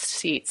best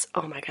seats.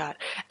 Oh my God.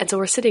 And so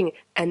we're sitting,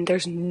 and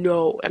there's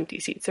no empty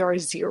seats. There are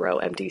 0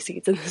 empty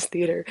seats in this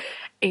theater.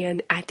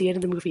 And at the end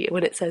of the movie,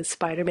 when it says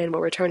Spider-Man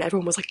will return,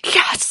 everyone was like,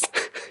 yes!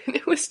 And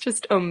it was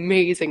just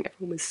amazing.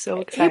 Everyone was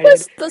so excited. He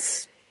was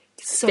the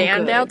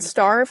standout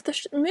star of the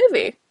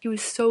movie. He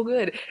was so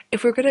good.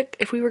 If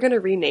we were gonna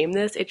rename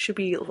this, it should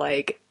be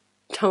like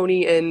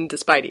Tony and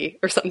Spidey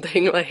or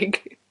something,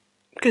 like,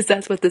 because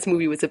that's what this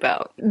movie was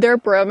about. Their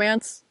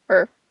bromance,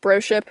 or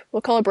broship,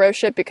 we'll call it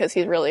broship because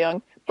he's really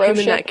young. Him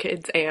and that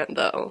kid's aunt,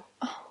 though.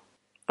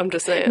 I'm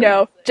just saying.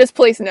 No, just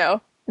please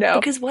no.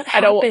 Because what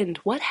happened?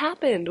 What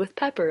happened with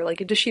Pepper?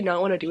 Like, does she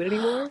not want to do it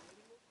anymore?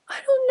 I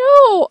don't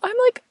know. I'm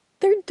like,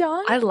 they're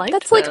done. I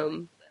liked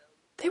them.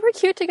 Like, they were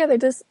cute together.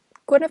 Does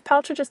Gwyneth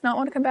Paltrow just not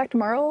want to come back to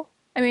Marvel?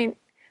 I mean,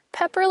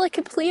 Pepper like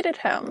completed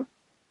him.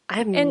 I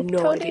have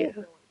no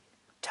idea.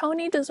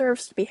 Tony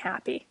deserves to be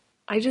happy.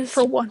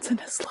 For once in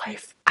his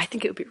life. I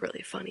think it would be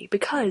really funny,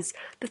 because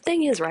the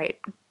thing is, right,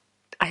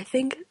 I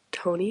think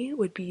Tony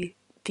would be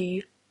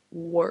the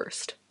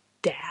worst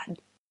dad.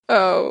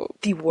 Oh.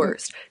 The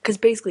worst. Because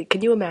basically,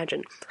 can you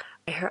imagine?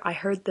 I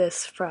heard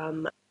this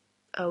from,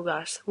 oh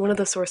gosh, one of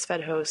the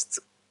SourceFed hosts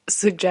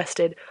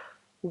suggested,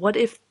 what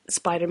if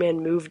Spider-Man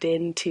moved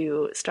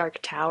into Stark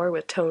Tower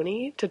with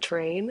Tony to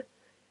train?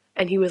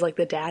 And he was like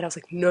the dad. I was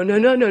like, no, no,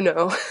 no, no,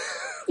 no.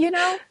 You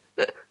know,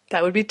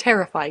 That would be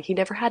terrifying. He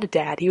never had a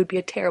dad. He would be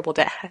a terrible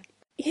dad.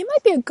 he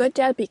might be a good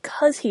dad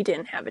because he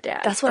didn't have a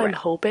dad. That's what I'm around.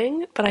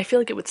 hoping, but I feel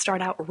like it would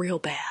start out real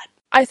bad.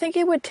 I think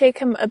it would take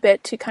him a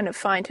bit to kind of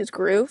find his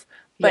groove,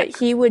 but Yes.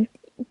 he would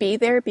be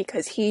there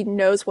because he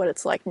knows what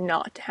it's like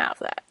not to have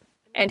that.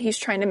 And he's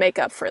trying to make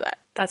up for that.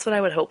 That's what I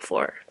would hope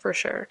for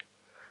sure.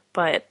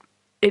 But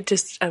it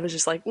just, I was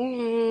just like,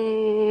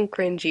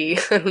 cringy.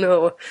 I don't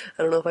know.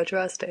 I don't know if I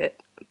trust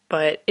it.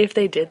 But if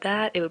they did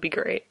that, it would be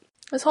great.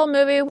 This whole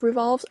movie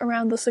revolves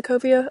around the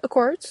Sokovia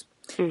Accords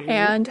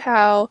and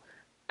how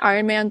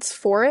Iron Man's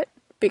for it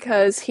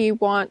because he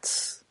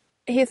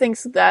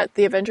thinks that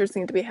the Avengers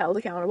need to be held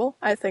accountable.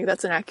 I think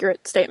that's an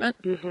accurate statement.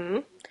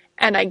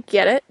 And I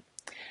get it.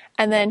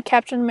 And then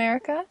Captain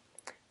America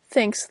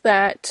thinks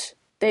that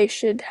they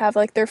should have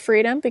like their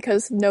freedom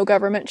because no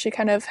government should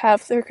kind of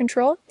have their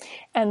control.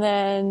 And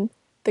then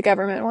the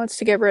government wants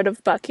to get rid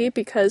of Bucky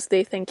because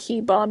they think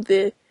he bombed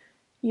the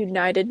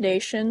United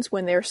Nations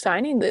when they were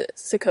signing the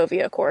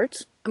Sokovia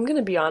Accords. I'm going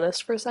to be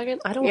honest for a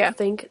second. I don't Yeah.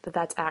 think that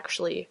that's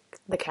actually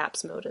the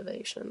Cap's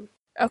motivation.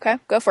 Okay,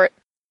 go for it.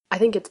 I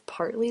think it's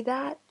partly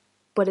that,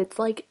 but it's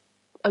like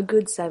a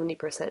good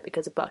 70%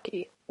 because of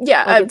Bucky.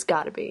 Yeah, Like, it's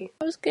gotta be.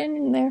 I was getting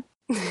in there.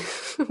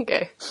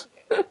 Okay.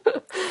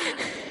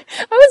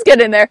 I was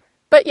getting there.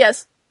 But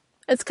yes,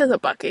 it's because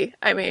of Bucky.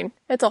 I mean,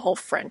 it's a whole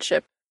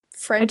friendship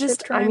I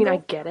triangle. mean, I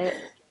get it,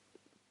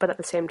 but at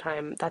the same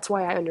time, that's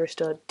why I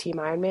understood Team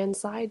Iron Man's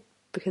side,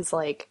 because,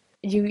 like,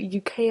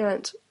 you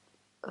can't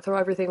throw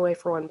everything away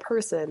for one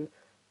person,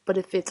 but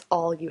if it's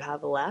all you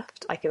have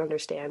left, I can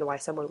understand why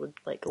someone would,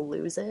 like,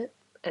 lose it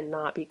and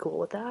not be cool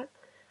with that.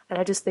 And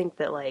I just think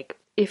that, like,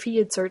 if he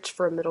had searched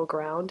for a middle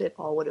ground, it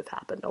all would have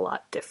happened a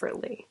lot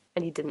differently,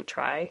 and he didn't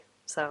try,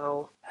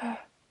 so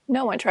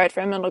No one tried for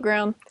a middle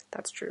ground.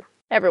 that's true.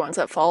 Everyone's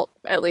at fault,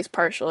 at least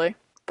partially.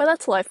 But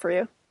that's life for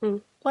you.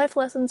 Life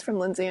lessons from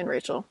Lindsay and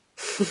Rachel.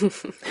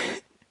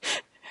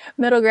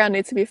 Middle ground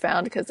needs to be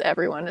found because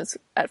everyone is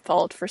at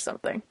fault for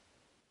something.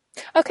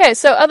 Okay,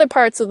 so other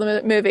parts of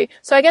the movie.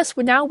 So I guess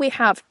now we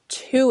have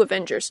 2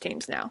 Avengers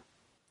teams now.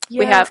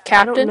 We have I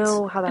captains don't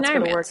know how and that's Iron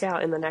going to Mans. work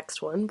out in the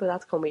next one, but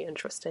that's going to be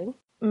interesting.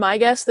 My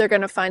guess, they're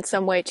going to find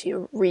some way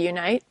to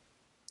reunite.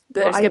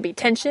 There's going to be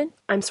tension.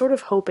 I'm sort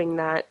of hoping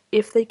that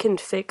if they can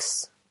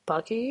fix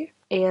Bucky,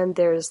 and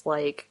there's,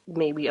 like,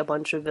 maybe a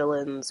bunch of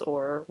villains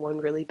or one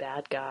really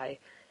bad guy,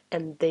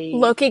 and they...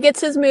 Loki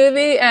gets his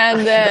movie, and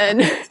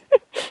then...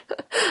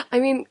 I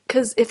mean,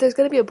 because if there's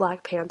going to be a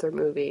Black Panther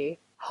movie,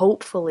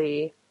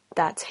 hopefully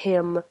that's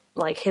him,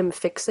 like, him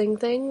fixing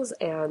things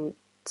and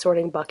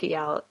sorting Bucky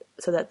out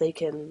so that they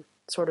can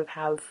sort of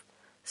have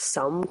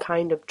some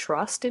kind of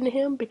trust in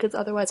him, because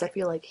otherwise I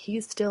feel like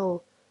he's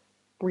still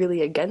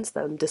really against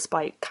them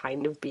despite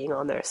kind of being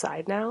on their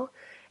side now.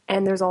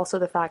 And there's also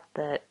the fact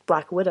that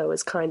Black Widow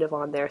is kind of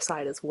on their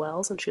side as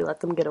well since she let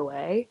them get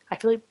away. I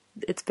feel like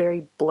it's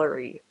very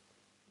blurry,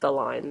 the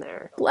line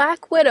there.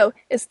 Black Widow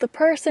is the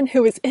person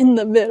who was in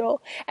the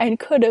middle and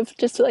could have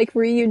just, like,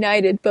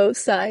 reunited both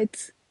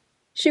sides.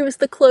 She was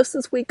the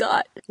closest we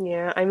got.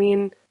 Yeah, I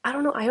mean, I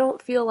don't know, I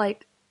don't feel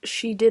like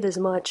she did as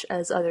much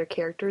as other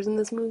characters in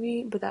this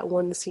movie, but that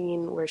one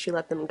scene where she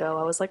let them go,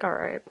 I was like,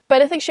 alright.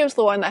 But I think she was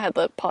the one that had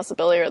the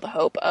possibility or the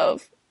hope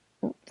of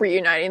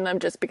reuniting them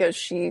just because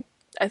she,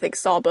 I think,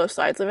 saw both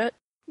sides of it.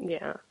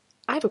 Yeah.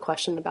 I have a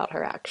question about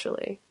her,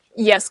 actually.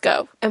 Yes,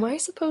 go. Am I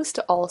supposed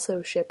to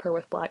also ship her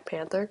with Black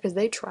Panther? Because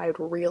they tried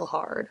real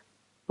hard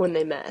when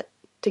they met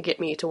to get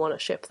me to want to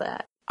ship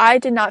that. I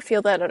did not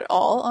feel that at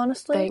all,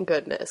 honestly. Thank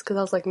goodness, because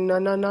I was like, no,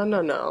 no, no,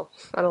 no, no.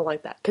 I don't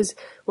like that. Because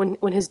when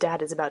his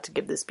dad is about to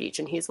give the speech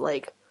and he's,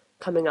 like,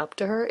 coming up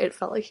to her, it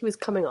felt like he was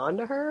coming on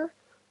to her,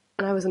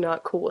 and I was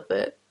not cool with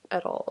it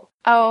at all.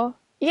 Oh,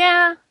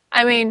 yeah.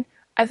 I mean,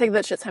 I think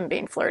that's just him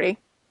being flirty.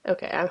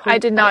 Okay, I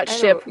did not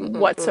ship don't-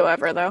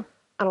 whatsoever, though.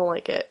 I don't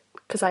like it.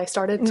 Because I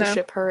started to No.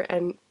 ship her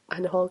and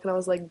Hulk, and I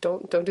was like,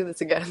 don't do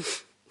this again.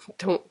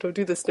 don't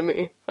do this to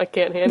me. I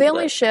can't handle The it.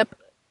 only ship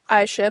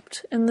I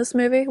shipped in this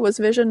movie was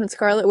Vision and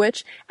Scarlet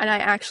Witch, and I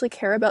actually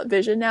care about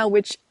Vision now,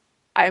 which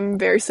I'm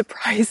very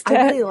surprised I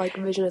at. really like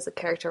Vision as a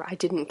character. I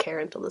didn't care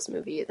until this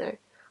movie either.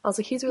 I was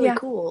like, he's really Yeah.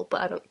 cool,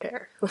 but I don't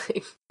care.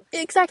 Like,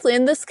 Exactly,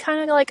 and this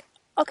kind of like,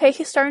 okay,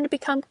 he's starting to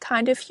become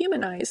kind of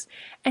humanized,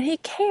 and he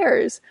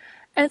cares.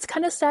 And it's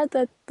kind of sad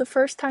that the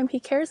first time he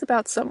cares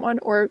about someone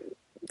or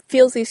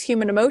feels these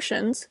human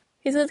emotions,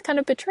 he's kind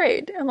of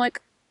betrayed. I'm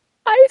like,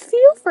 I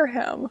feel for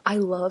him. I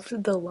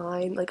loved the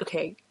line, like,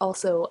 okay,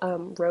 also,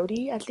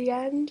 Rhodey at the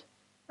end,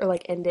 or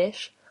like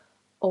endish.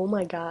 Oh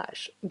my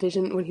gosh.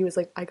 Vision, when he was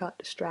like, I got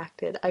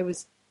distracted, I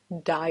was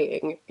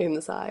dying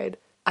inside.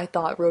 I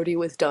thought Rhodey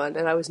was done,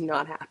 and I was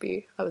not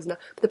happy. I was not.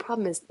 But the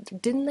problem is,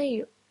 didn't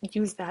they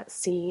use that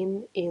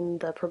scene in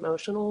the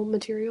promotional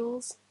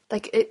materials?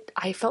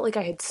 I felt like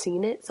I had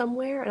seen it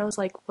somewhere, and I was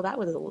like, well, that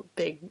was a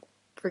big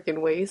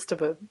freaking waste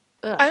of a.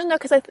 I Ugh. don't know,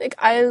 because I think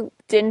I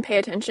didn't pay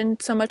attention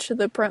so much to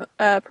the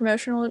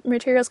promotional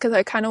materials because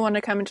I kind of want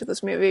to come into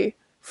this movie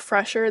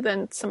fresher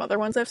than some other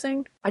ones I've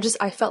seen.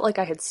 I felt like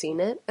I had seen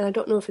it, and I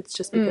don't know if it's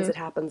just because it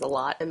happens a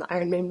lot in the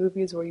Iron Man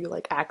movies where you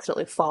like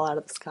accidentally fall out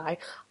of the sky.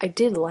 I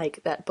did like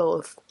that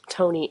both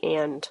Tony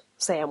and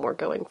Sam were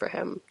going for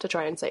him to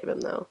try and save him,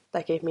 though.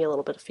 That gave me a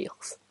little bit of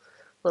feels,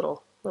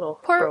 little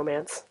Poor,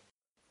 romance.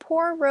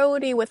 poor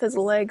Rhodey with his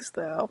legs,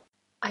 though.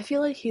 I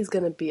feel like he's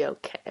gonna be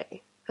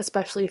okay,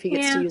 especially if he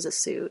gets to Yeah. use a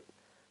suit.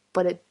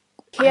 But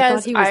He I thought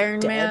has he was Iron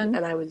dead, Man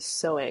and I was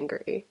so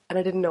angry, and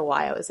I didn't know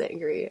why I was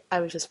angry. I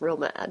was just real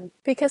mad.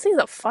 because he's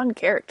a fun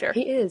character.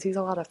 He is. He's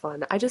a lot of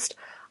fun.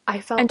 I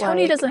felt And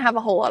Tony like doesn't have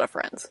a whole lot of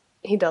friends.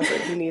 he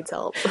doesn't. He needs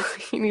help. And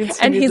he needs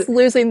he's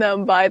losing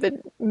them by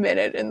the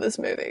minute in this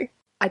movie.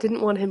 I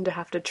didn't want him to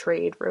have to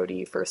trade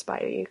Rhodey for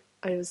Spidey.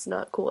 I was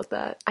not cool with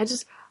that.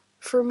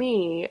 For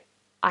me,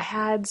 I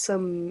had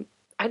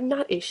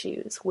not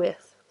issues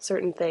with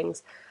certain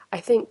things. I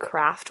think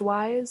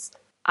craft-wise,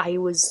 I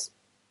was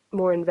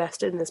more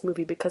invested in this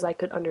movie because I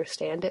could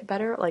understand it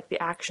better. Like,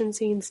 the action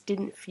scenes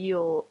didn't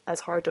feel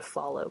as hard to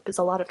follow, because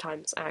a lot of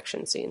times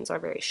action scenes are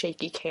very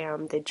shaky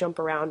cam, they jump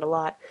around a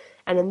lot,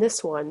 and in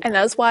this one, And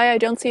that's why I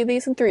don't see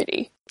these in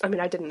 3D. I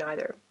mean, I didn't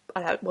either.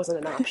 That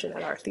wasn't an option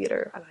at our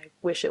theater, and I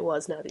wish it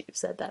was now that you've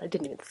said that. I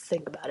didn't even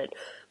think about it.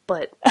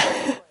 But,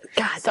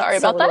 God, Sorry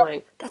that's so about that.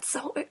 annoying. That's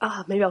so,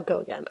 maybe I'll go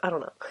again. I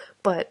don't know.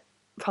 But,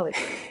 probably,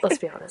 let's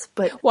be honest.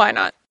 But, Why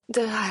not? I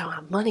don't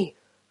have money.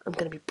 I'm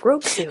gonna be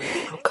broke soon.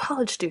 I'm a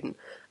college student.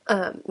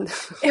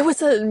 It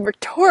was a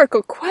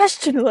rhetorical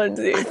question,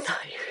 Lindsay.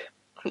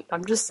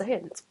 I'm just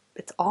saying,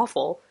 it's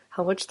awful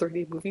how much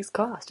 3D movies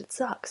cost. It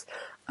sucks.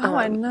 Oh,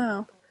 I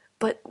know.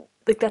 But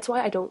like that's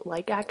why I don't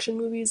like action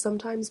movies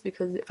sometimes,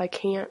 because if I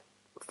can't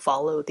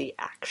follow the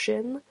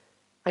action,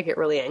 I get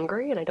really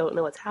angry and I don't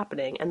know what's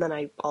happening. And then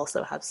I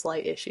also have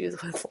slight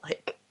issues with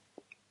like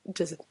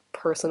just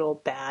personal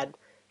bad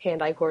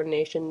hand-eye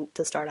coordination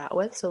to start out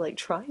with. So like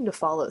trying to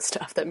follow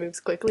stuff that moves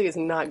quickly is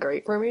not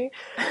great for me.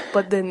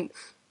 But then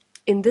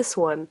in this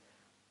one,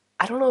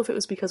 I don't know if it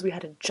was because we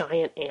had a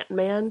giant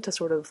Ant-Man to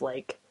sort of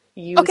like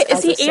use Okay,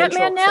 as is he a Ant-Man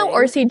central now, thing.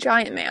 or is he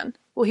Giant Man?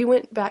 Well, he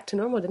went back to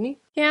normal, didn't he?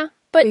 Yeah,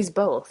 but He's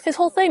both. his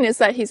whole thing is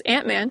that he's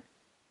Ant-Man.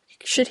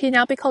 Should he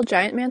now be called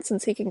Giant Man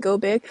since he can go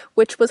big?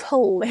 Which was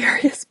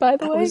hilarious, by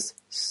the That way. was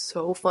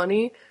so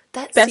funny.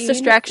 That Best scene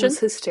distraction? was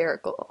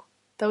hysterical.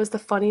 That was the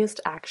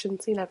funniest action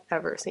scene I've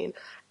ever seen.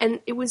 And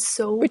it was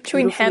so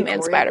Between him beautifully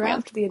and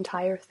Spider-Man. choreographed. The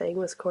entire thing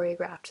was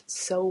choreographed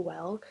so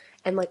well.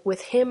 And like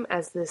with him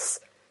as this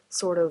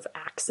sort of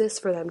axis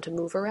for them to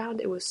move around,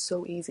 it was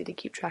so easy to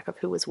keep track of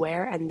who was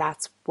where, and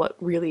that's what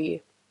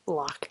really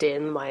locked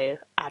in my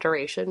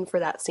adoration for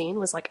that scene,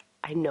 was like,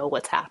 I know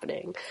what's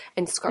happening.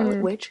 And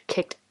Scarlet Witch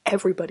kicked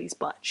everybody's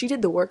butt. She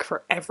did the work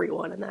for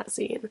everyone in that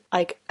scene.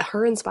 Like,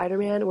 her and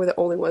Spider-Man were the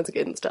only ones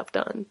getting stuff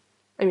done.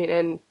 I mean,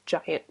 and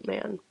Giant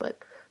Man, but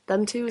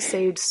them two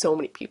saved so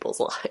many people's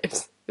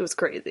lives. It was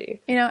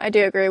crazy. You know, I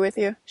do agree with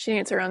you. She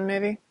needs her own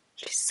movie.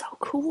 She's so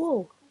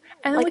cool.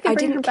 And then Like, we I can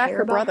bring didn't her back care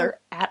her about brother. her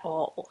at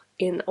all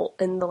in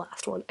the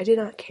last one. I did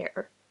not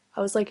care.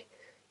 I was like,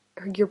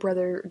 your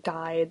brother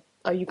died.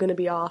 Are you going to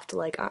be off to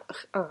like,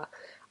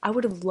 I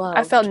would have loved.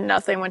 I felt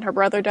nothing when her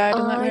brother died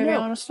in that I movie, know.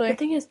 honestly. The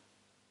thing is,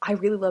 I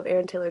really love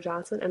Aaron Taylor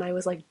Johnson, and I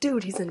was like,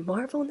 dude, he's in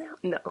Marvel now?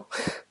 No.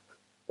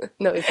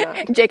 No, he's not.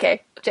 JK.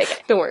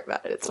 JK. Don't worry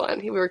about it. It's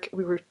fine. We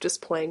were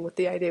just playing with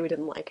the idea. We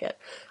didn't like it.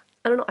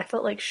 I don't know. I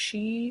felt like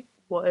she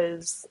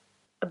was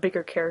a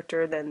bigger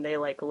character than they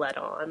like let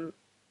on,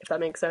 if that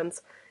makes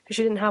sense. Because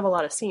she didn't have a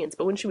lot of scenes,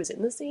 but when she was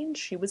in the scene,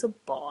 she was a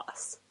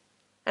boss.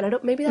 And I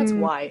don't. Maybe that's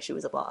why she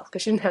was a boss,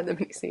 because she didn't have that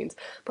many scenes.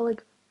 But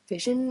like,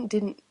 Vision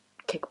didn't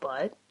kick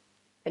butt,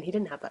 and he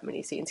didn't have that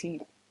many scenes. He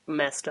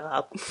messed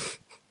up.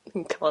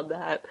 Called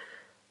that.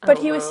 But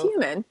he was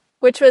human,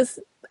 which was,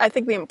 I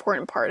think, the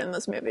important part in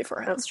this movie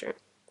for him. That's true.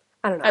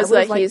 I don't know. As I would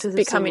have that liked he's to have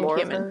becoming seen more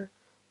human. of her,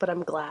 but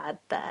I'm glad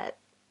that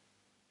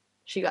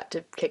she got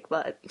to kick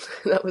butt.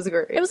 That was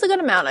great. It was a good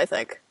amount, I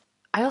think.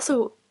 I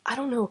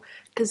don't know,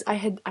 because I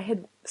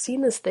had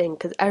seen this thing,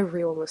 because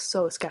everyone was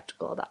so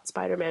skeptical about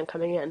Spider-Man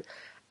coming in,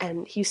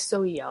 and he's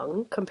so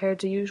young compared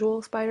to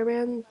usual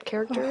Spider-Man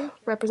character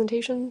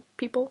representation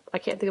people. I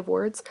can't think of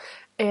words.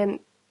 And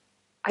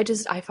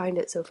I find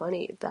it so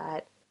funny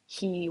that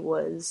he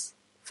was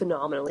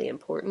phenomenally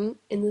important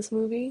in this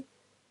movie.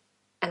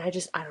 And I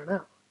don't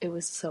know. It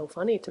was so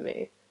funny to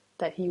me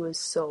that he was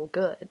so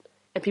good.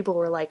 And people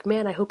were like,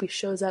 man, I hope he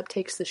shows up,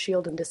 takes the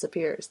shield, and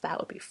disappears. That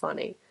would be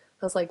funny.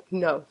 I was like,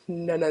 no.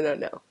 Never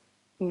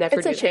It's do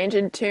a that. change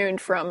in tune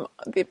from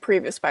the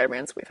previous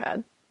Spider-Mans we've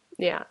had.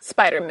 Yeah.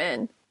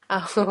 Spider-Man.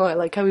 Oh, I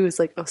like how he was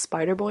like, oh,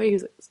 Spider-Boy?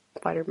 He's like,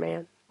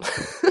 Spider-Man.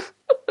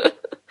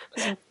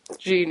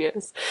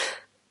 Genius.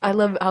 I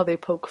love how they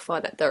poke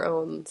fun at their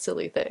own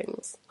silly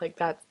things. Like,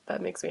 that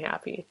makes me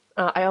happy.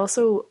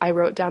 I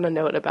wrote down a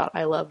note about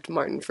I loved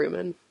Martin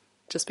Freeman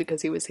just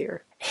because he was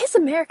here. His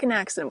American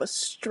accent was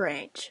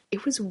strange.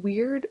 It was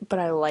weird, but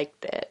I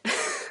liked it.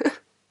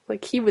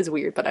 Like, he was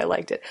weird, but I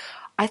liked it.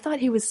 I thought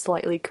he was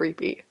slightly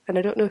creepy, and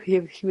I don't know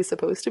if he was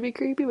supposed to be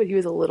creepy, but he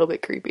was a little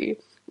bit creepy.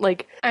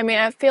 Like, I mean,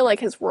 I feel like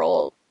his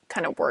role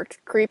kind of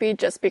worked creepy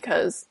just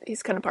because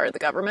he's kind of part of the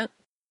government.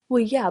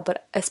 well, yeah,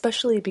 but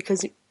especially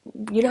because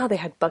you know how they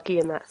had Bucky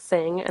in that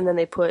thing, and then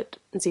they put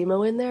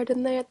Zemo in there,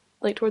 didn't they?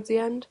 Like, towards the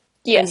end?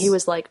 Yes. And he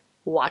was like,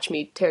 watch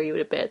me tear you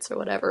to bits or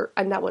whatever.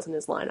 And that wasn't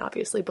his line,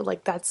 obviously, but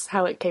like, that's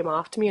how it came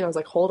off to me, and I was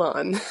like, hold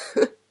on.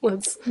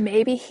 Let's.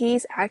 Maybe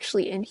he's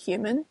actually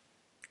Inhuman.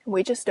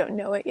 We just don't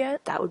know it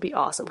yet. That would be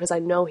awesome, because I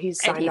know he's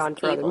And signed he's on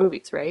for other evil.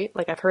 movies, right?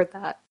 Like, I've heard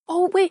that.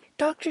 Oh, wait,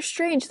 Doctor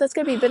Strange. That's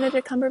going to be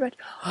Benedict Cumberbatch.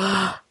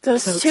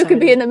 Those So two could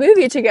be excited. in a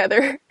movie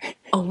together.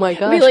 Oh my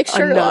gosh, like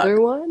Sherlock. another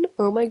one?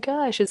 Oh my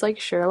gosh, it's like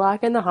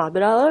Sherlock and the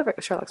Hobbit all over.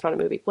 Sherlock's not a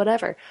movie,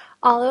 whatever.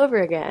 All over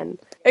again.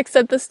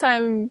 Except this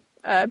time,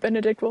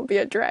 Benedict won't be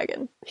a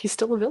dragon. He's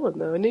still a villain,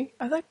 though, isn't he?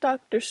 I thought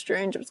Doctor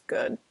Strange was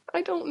good.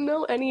 I don't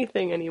know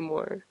anything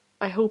anymore.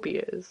 I hope he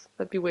is.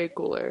 That'd be way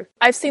cooler.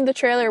 I've seen the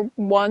trailer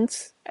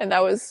once, and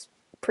that was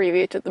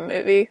preview to the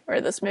movie,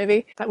 or this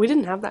movie. We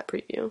didn't have that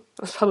preview.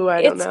 That's probably why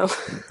I don't know.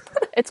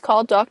 It's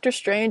called Doctor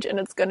Strange, and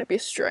it's going to be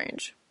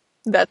strange.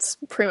 That's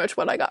pretty much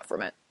what I got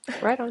from it.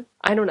 Right on.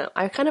 I don't know.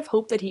 I kind of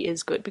hope that he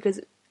is good, because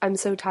I'm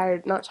so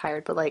tired, not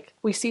tired, but like,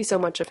 we see so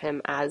much of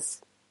him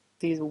as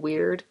these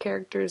weird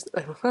characters.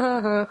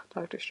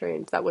 Doctor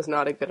Strange. That was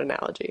not a good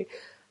analogy.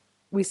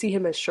 We see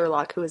him as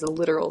Sherlock, who is a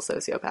literal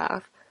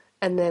sociopath,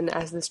 and then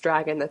as this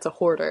dragon that's a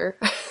hoarder.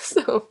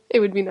 So it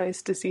would be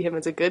nice to see him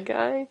as a good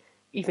guy,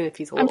 even if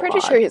he's a little I'm pretty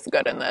odd. sure he's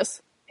good in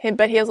this.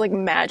 But he has like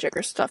magic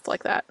or stuff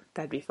like that.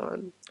 That'd be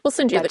fun. We'll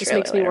send you That the just trailer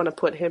makes me later. want to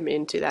put him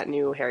into that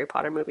new Harry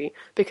Potter movie,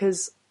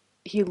 because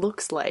he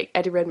looks like,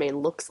 Eddie Redmayne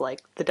looks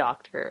like the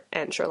Doctor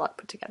and Sherlock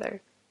put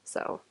together.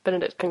 So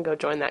Benedict can go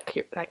join that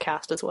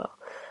cast as well.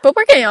 But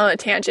we're getting on a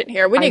tangent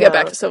here. We need to I go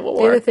back know. to Civil The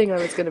other War. thing I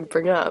was going to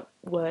bring up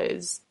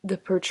was the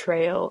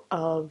portrayal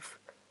of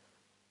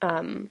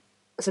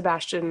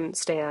Sebastian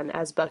Stan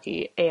as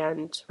Bucky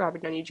and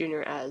Robert Downey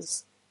Jr.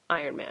 as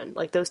Iron Man,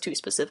 like those two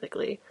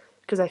specifically,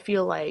 because I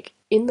feel like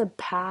in the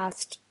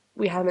past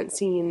we haven't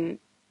seen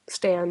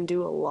Stan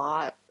do a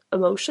lot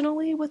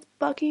emotionally with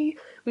Bucky.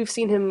 We've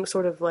seen him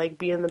sort of like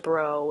be in the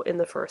bro in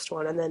the first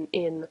one, and then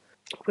in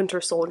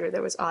Winter Soldier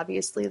there was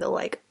obviously the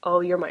like,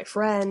 oh, you're my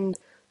friend,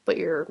 but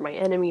you're my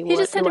enemy. He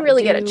just didn't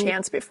really get a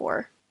chance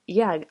before.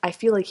 Yeah, I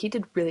feel like he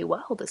did really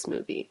well this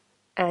movie.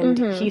 And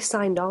he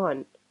signed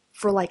on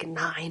for like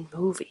 9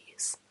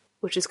 movies,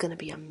 which is going to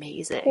be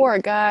amazing. Poor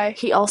guy.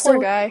 He also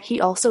Poor guy.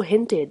 he also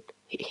hinted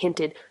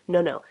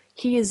no.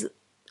 He is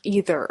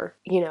either,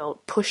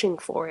 pushing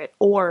for it,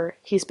 or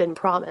he's been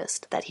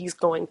promised that he's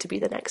going to be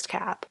the next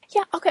Cap.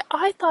 Yeah, okay,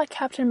 I thought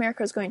Captain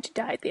America was going to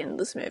die at the end of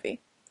this movie.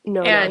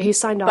 No, And he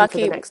signed on for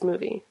Bucky- the next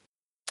movie.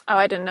 Oh,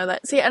 I didn't know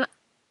that. See, and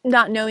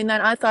not knowing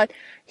that, I thought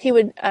he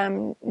would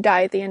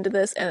die at the end of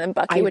this, and then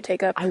Bucky would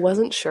take up. I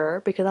wasn't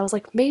sure, because I was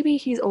like, maybe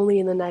he's only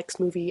in the next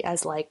movie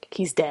as like,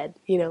 he's dead,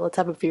 let's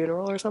have a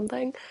funeral or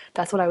something.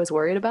 That's what I was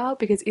worried about,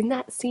 because in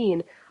that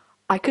scene,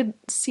 I could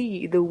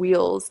see the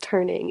wheels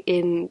turning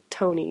in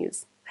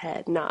Tony's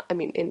head.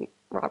 In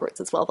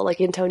Robert's as well, but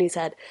like in Tony's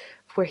head,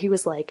 where he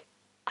was like,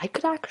 I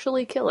could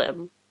actually kill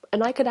him,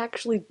 and I could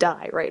actually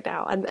die right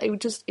now. And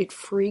it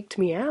freaked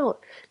me out,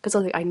 because I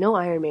was like, I know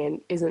Iron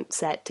Man isn't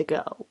set to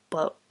go,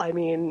 but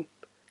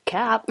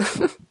Cap.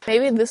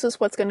 Maybe this is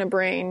what's going to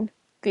bring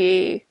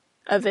the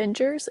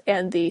Avengers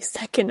and the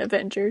second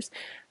Avengers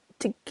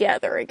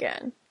together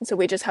again. So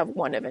we just have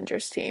one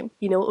Avengers team.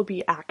 You know what would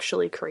be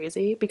actually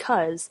crazy?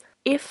 Because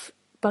if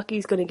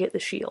Bucky's going to get the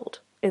shield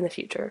in the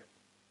future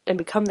and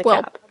become the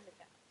Cap,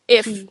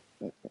 If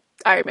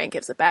Iron Man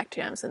gives it back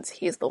to him, since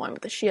he's the one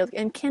with the shield.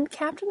 And can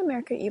Captain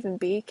America even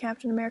be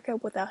Captain America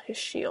without his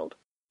shield?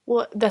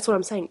 well, that's what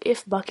I'm saying.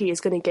 If Bucky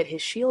is going to get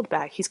his shield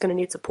back, he's going to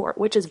need support,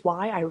 which is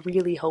why I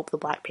really hope the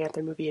Black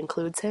Panther movie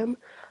includes him.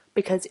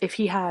 Because if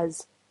he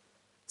has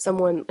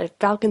someone, if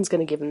Falcon's going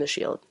to give him the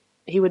shield,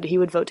 he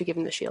would vote to give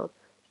him the shield.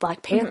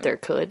 Black Panther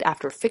could,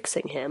 after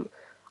fixing him.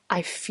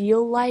 I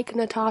feel like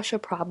Natasha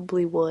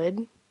probably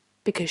would,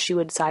 because she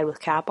would side with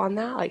Cap on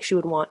that. Like, she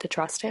would want to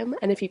trust him,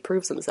 and if he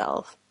proves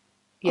himself,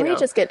 Or you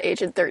just get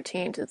Agent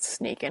 13 to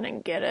sneak in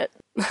and get it.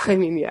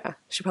 yeah,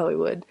 she probably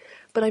would.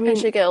 But And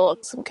she'd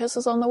get some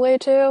kisses on the way,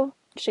 too.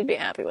 She'd be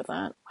happy with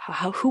that.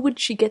 who would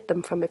she get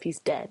them from if he's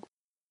dead?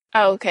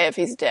 Oh, okay, if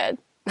he's dead.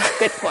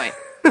 Good point.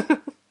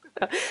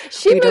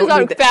 She We don't moves on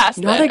need that. fast,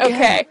 Not then. again.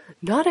 Okay.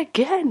 Not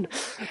again.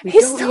 We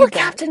He's don't still need that.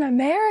 Captain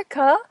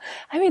America.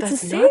 I mean, it's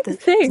That's the same not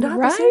thing, it's not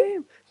right? the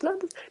same. It's not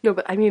no,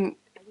 but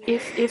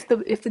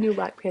if the new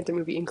Black Panther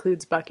movie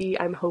includes Bucky,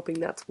 I'm hoping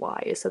that's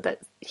why, so that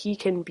he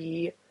can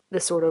be the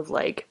sort of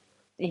like,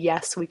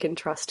 yes, we can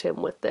trust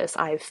him with this.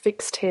 I've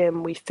fixed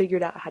him. We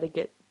figured out how to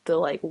get the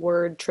like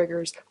word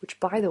triggers, which,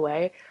 by the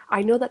way,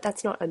 I know that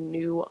that's not a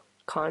new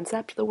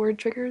concept, the word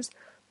triggers,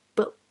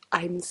 but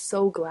I'm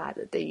so glad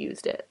that they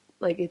used it.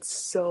 Like, it's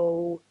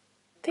so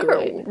They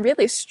good. were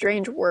really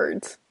strange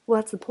words. Well,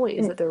 that's the point,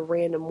 is that they're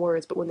random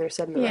words, but when they're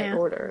said in the right Yeah.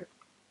 order,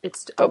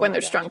 it's, oh But when my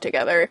they're gosh. strung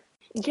together.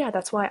 Yeah,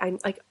 that's why I'm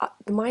like,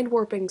 the mind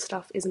warping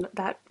stuff isn't,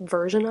 that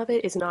version of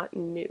it is not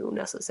new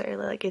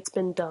necessarily. Like, it's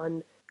been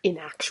done in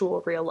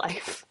actual real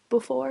life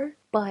before,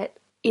 but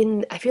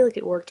I feel like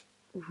it worked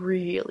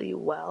really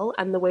well,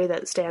 and the way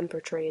that Stan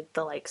portrayed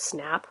the like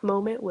snap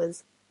moment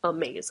was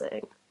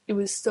amazing. It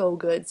was so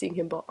good seeing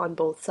him on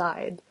both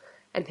sides,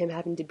 and him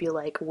having to be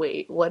like,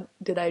 wait, what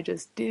did I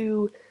just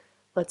do?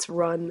 Let's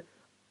run.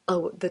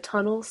 Oh, the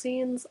tunnel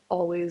scenes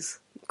always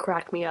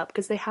crack me up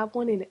because they have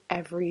one in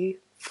every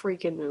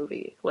freaking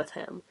movie with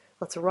him.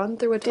 Let's run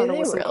through a Do tunnel they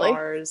with some really?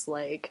 cars.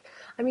 Like,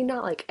 I mean,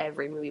 not like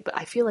every movie, but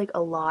I feel like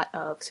a lot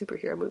of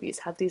superhero movies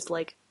have these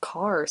like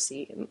car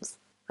scenes.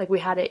 Like we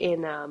had it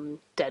in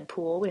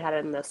Deadpool, we had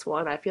it in this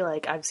one. I feel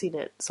like I've seen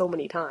it so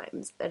many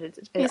times that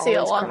it You see it a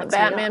always lot in the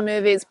cracks me Batman up.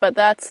 movies, but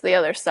that's the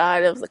other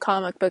side of the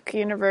comic book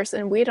universe,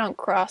 and we don't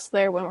cross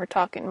there when we're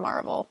talking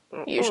Marvel,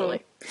 Mm-mm.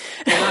 usually.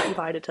 You're not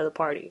invited to the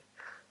party.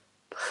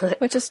 But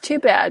Which is too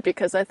bad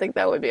because I think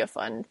that would be a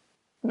fun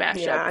yeah,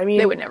 mashup. I They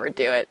mean, would never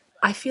do it.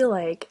 I feel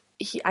like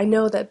I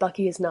know that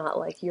Bucky is not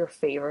like your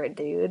favorite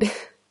dude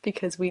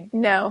because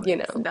No, you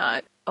it's know,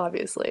 not.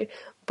 obviously,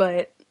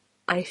 but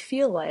I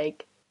feel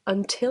like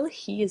until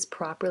he is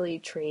properly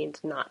trained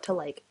not to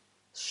like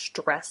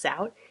stress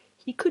out,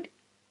 he could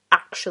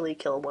actually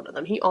kill one of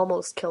them. He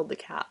almost killed the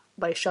cat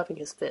by shoving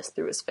his fist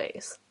through his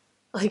face.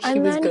 Like he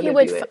And was then he gonna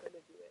would, do it.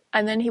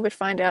 and then he would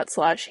find out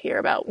slash hear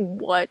about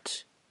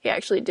what he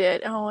actually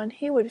did. Oh, and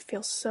he would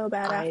feel so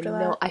bad I after know.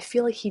 that. I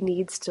feel like he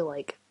needs to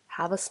like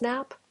have a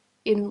snap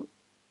in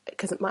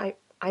because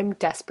I'm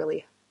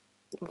desperately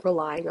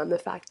relying on the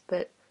fact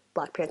that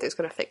Black Panther's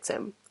going to fix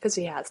him because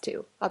he has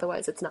to.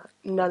 Otherwise, it's not.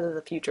 None of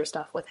the future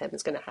stuff with him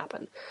is going to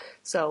happen.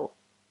 So,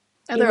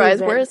 in the Otherwise,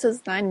 event, where's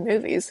his 9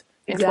 movies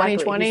in exactly,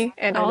 he's. 2020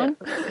 and I know, on?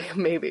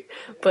 maybe,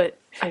 but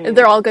I They're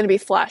mean, all going to be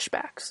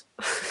flashbacks.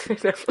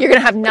 You're going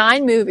to have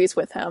 9 movies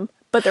with him,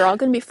 but they're all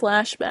going to be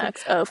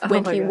flashbacks of oh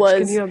when my he gosh, can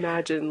was you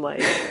imagine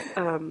like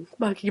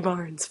Bucky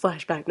Barnes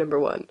flashback number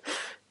one?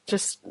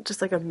 Just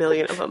like a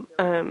million of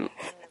them.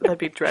 That'd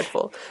be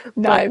dreadful. But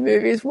 9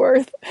 movies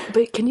worth.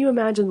 But can you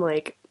imagine,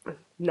 like,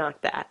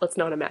 not that, let's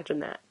not imagine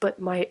that. But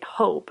my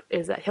hope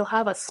is that he'll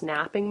have a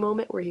snapping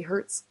moment where he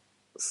hurts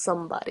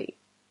somebody.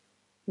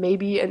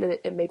 Maybe an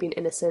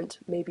innocent,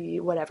 maybe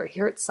whatever. He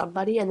hurts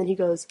somebody, and then he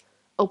goes,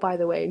 oh, by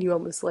the way, and you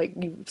almost, like,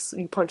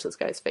 you punch this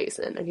guy's face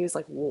in. And he was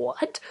like,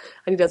 what?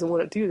 And he doesn't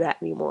want to do that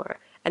anymore.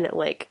 And it,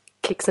 like,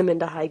 kicks him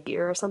into high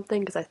gear or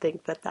something, because I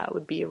think that that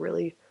would be a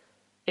really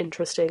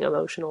interesting,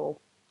 emotional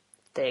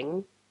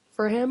thing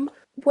for him.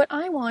 What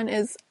I want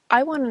is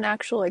I want an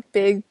actual like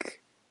big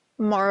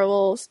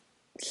Marvel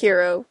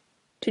hero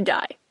to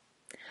die.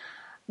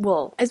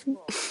 Well, As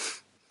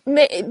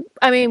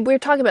I mean, we're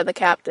talking about the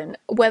captain,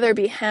 whether it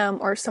be him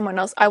or someone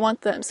else. I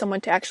want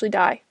someone to actually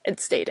die and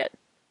state it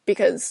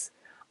because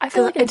I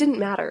feel because like it didn't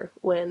matter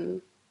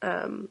when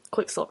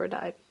Quicksilver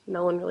died.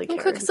 No one really when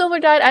cared. Quicksilver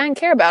died, I didn't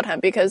care about him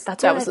because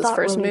That's that what I was his thought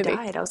first when he movie.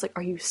 died. I was like,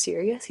 are you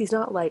serious? He's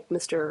not like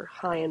Mr.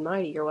 High and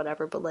Mighty or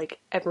whatever, but like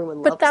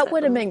everyone But loves that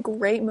would have him. been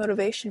great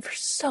motivation for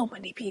so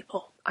many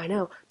people. I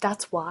know.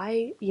 That's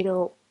why,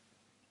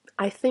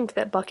 I think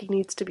that Bucky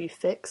needs to be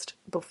fixed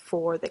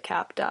before the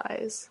Cap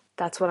dies.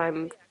 That's what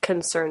I'm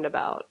concerned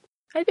about.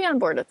 I'd be on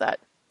board with that,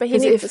 but he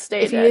Because needs to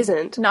stay if he dead,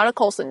 isn't, not a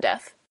Coulson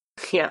death.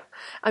 yeah.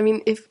 I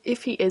mean,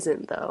 if he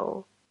isn't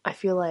though, I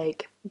feel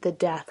like the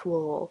death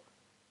will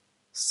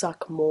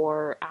suck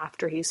more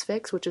after he's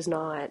fixed, which is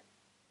not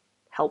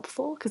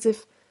helpful. Because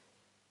if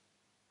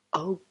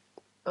oh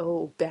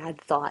bad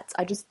thoughts,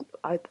 I Oh,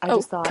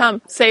 just thought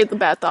come, say the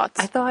bad I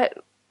thoughts. thought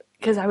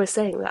because I was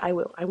saying that I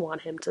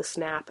want him to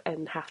snap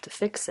and have to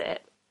fix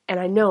it, and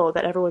I know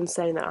that everyone's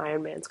saying that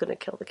Iron Man's going to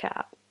kill the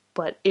Cap,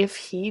 but if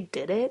he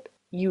did it,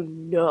 he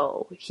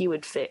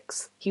would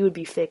fix. He would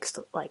be fixed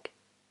like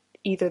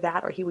either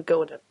that or he would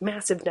go in a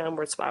massive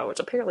downward spiral, which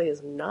apparently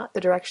is not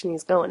the direction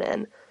he's going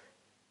in,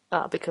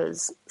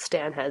 because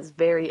Stan has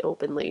very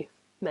openly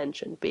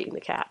mentioned being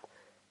the Cap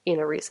in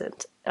a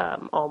recent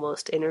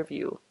almost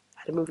interview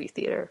at a movie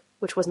theater,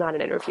 which was not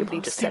an interview, but he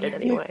just said it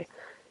anyway.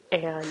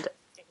 And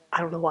I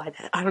don't know why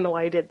I don't know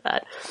why he did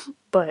that.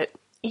 But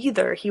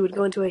either he would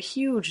go into a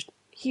huge,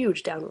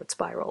 huge downward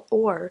spiral,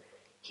 or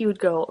he would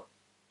go,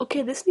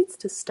 okay, this needs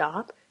to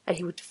stop, and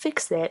he would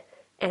fix it,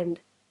 and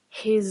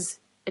his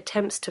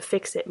attempts to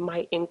fix it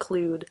might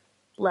include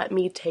let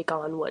me take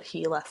on what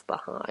he left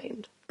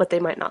behind. But they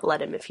might not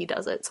let him if he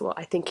does it, so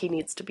I think he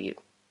needs to be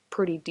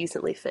pretty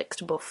decently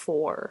fixed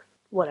before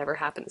whatever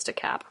happens to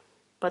Cap.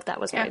 But that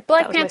was Yeah, my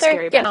Black Panther,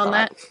 scary get bad on thought.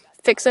 that.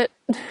 Fix it.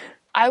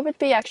 I would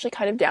be actually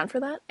kind of down for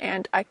that,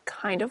 and I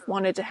kind of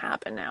want it to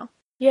happen now.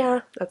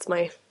 Yeah, that's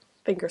my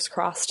fingers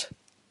crossed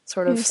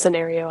sort of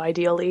scenario,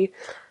 ideally.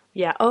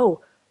 Yeah.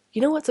 Oh,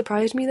 you know what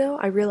surprised me though?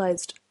 I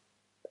realized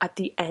at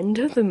the end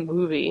of the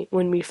movie,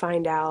 when we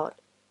find out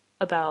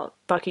about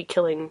Bucky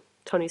killing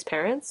Tony's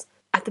parents,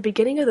 at the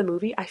beginning of the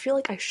movie, I feel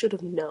like I should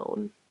have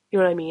known. You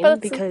know what I mean? But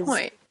that's the Because,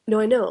 point. no,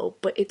 I know,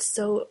 but it's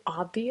so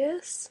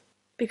obvious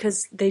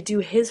because they do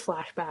his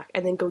flashback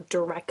and then go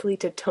directly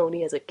to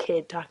Tony as a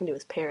kid talking to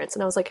his parents.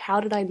 And I was like, how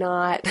did I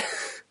not?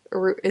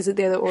 Or is it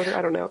the other order?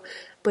 I don't know.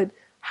 But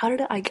how did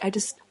I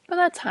just... But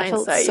that's I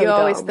felt hindsight. so You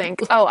always dumb.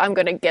 think, oh, I'm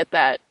going to get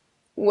that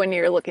when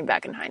you're looking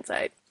back in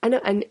hindsight. I know,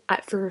 and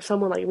for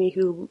someone like me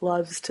who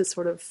loves to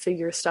sort of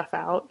figure stuff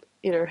out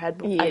in her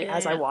head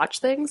as I watch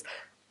things,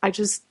 I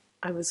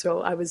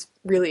was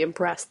really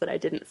impressed that I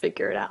didn't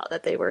figure it out,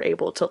 that they were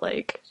able to,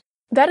 like...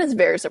 That is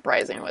very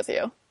surprising with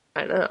you.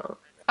 I know.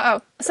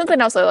 Oh,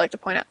 something else I'd like to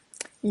point out.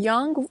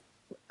 Young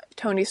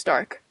Tony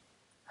Stark.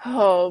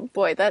 Oh,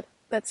 boy, that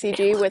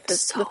CG with the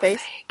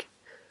face. Fake.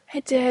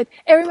 It did.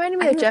 It reminded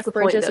me I of think Jeff that's the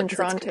point, Bridges though, in 'cause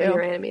Tron it's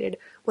computer 2. animated.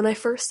 When I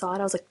first saw it,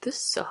 I was like, this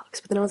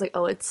sucks. But then I was like,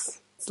 oh,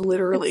 it's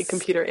literally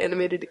computer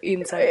animated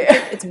inside.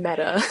 Yeah. It's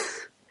meta.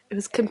 It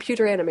was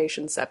computer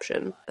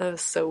animationception. That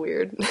was so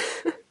weird.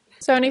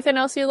 So anything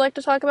else you'd like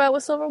to talk about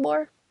with Civil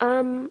War? I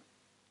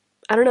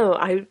don't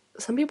know.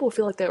 Some people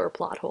feel like there were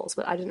plot holes,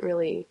 but I didn't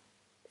really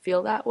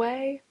feel that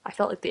way. I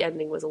felt like the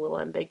ending was a little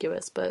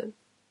ambiguous, but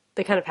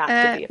they kind of have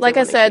to be. If Like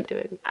they I wanna said, keep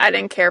doing. I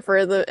didn't care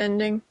for the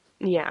ending.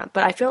 Yeah,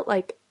 but I felt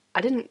like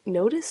I didn't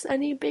notice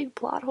any big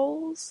plot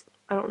holes.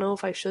 I don't know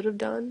if I should have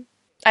done.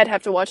 I'd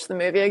have to watch the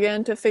movie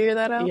again to figure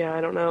that out. Yeah,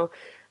 I don't know.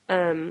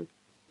 I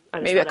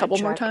just Maybe a thought I'd couple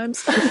more check.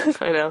 times.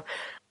 I know.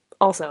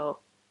 Also,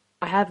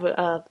 I have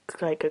a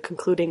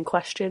concluding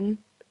question,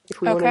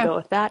 if we want to Okay. go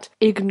with that.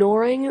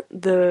 Ignoring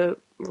the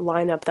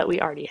lineup that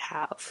we already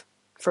have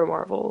for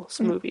Marvel's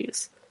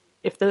movies,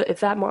 if that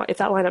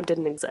lineup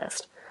didn't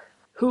exist,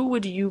 who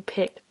would you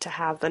pick to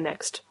have the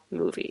next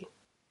movie?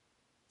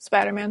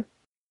 Spider-Man.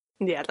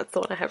 Yeah, that's the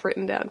one I have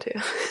written down too.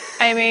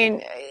 I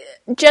mean,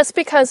 just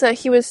because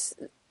he was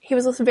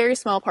a very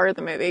small part of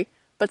the movie,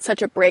 but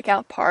such a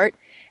breakout part,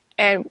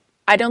 and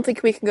I don't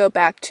think we can go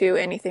back to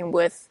anything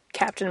with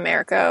Captain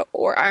America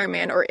or Iron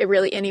Man or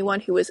really anyone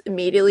who was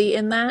immediately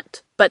in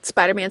that. But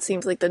Spider-Man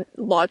seems like the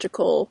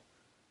logical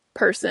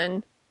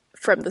person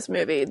from this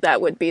movie that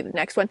would be the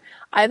next one.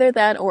 Either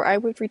that, or I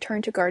would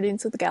return to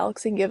Guardians of the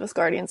Galaxy and give us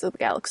Guardians of the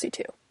Galaxy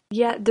 2.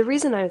 Yeah, the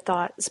reason I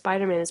thought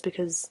Spider-Man is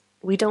because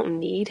we don't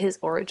need his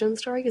origin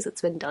story because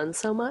it's been done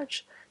so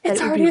much. that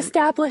It's it would already be-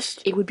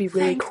 established. It would be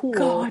really Thank cool.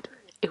 God.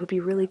 It would be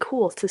really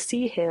cool to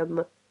see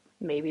him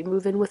maybe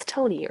move in with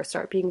Tony or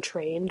start being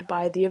trained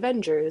by the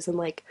Avengers. And,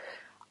 like,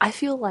 I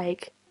feel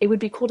like it would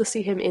be cool to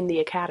see him in the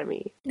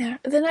Academy. Yeah,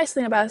 the nice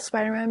thing about a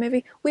Spider-Man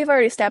movie, we've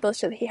already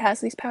established that he has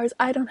these powers.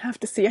 I don't have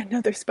to see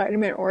another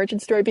Spider-Man origin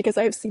story because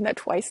I've seen that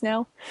twice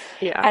now.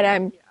 Yeah. And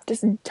I'm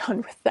just done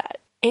with that.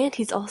 And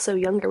he's also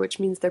younger, which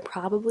means they're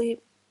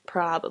probably,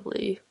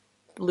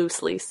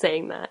 loosely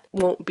saying that,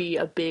 won't be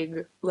a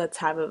big, let's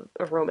have a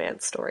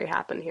romance story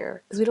happen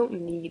here. Because we don't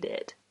need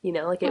it. You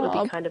know, like, it would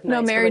be kind of nice.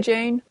 No Mary like,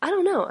 Jane? I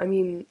don't know. I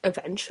mean,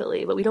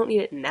 eventually, but we don't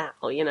need it now,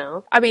 you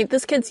know? I mean,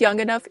 this kid's young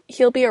enough.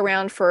 He'll be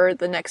around for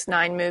the next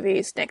 9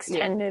 movies, next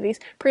 10 movies.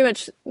 Pretty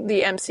much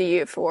the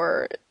MCU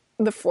for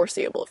the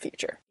foreseeable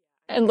future.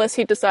 Unless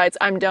he decides,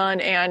 I'm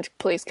done and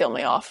please kill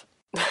me off.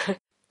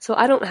 So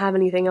I don't have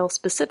anything else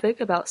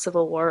specific about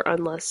Civil War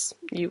unless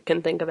you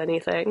can think of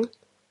anything.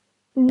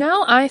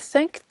 No, I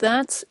think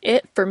that's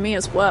it for me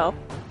as well.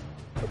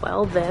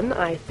 Well, then,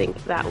 I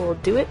think that will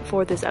do it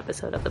for this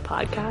episode of the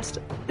podcast.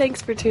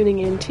 Thanks for tuning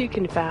in to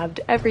Confabbed.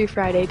 Every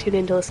Friday, tune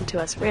in to listen to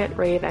us rant,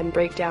 rave, and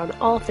break down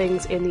all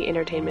things in the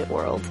entertainment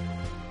world.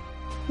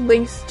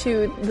 Links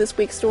to this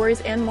week's stories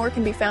and more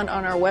can be found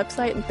on our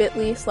website,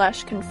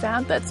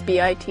 bit.ly/confab. That's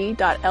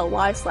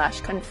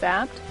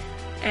bit.ly/confabbed.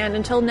 And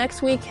until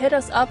next week, hit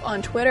us up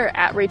on Twitter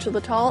at Rachel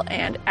the Tall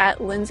and at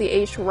Lindsay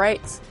H.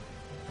 Wrights.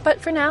 But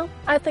for now,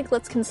 I think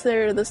let's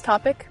consider this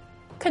topic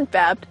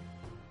confabbed.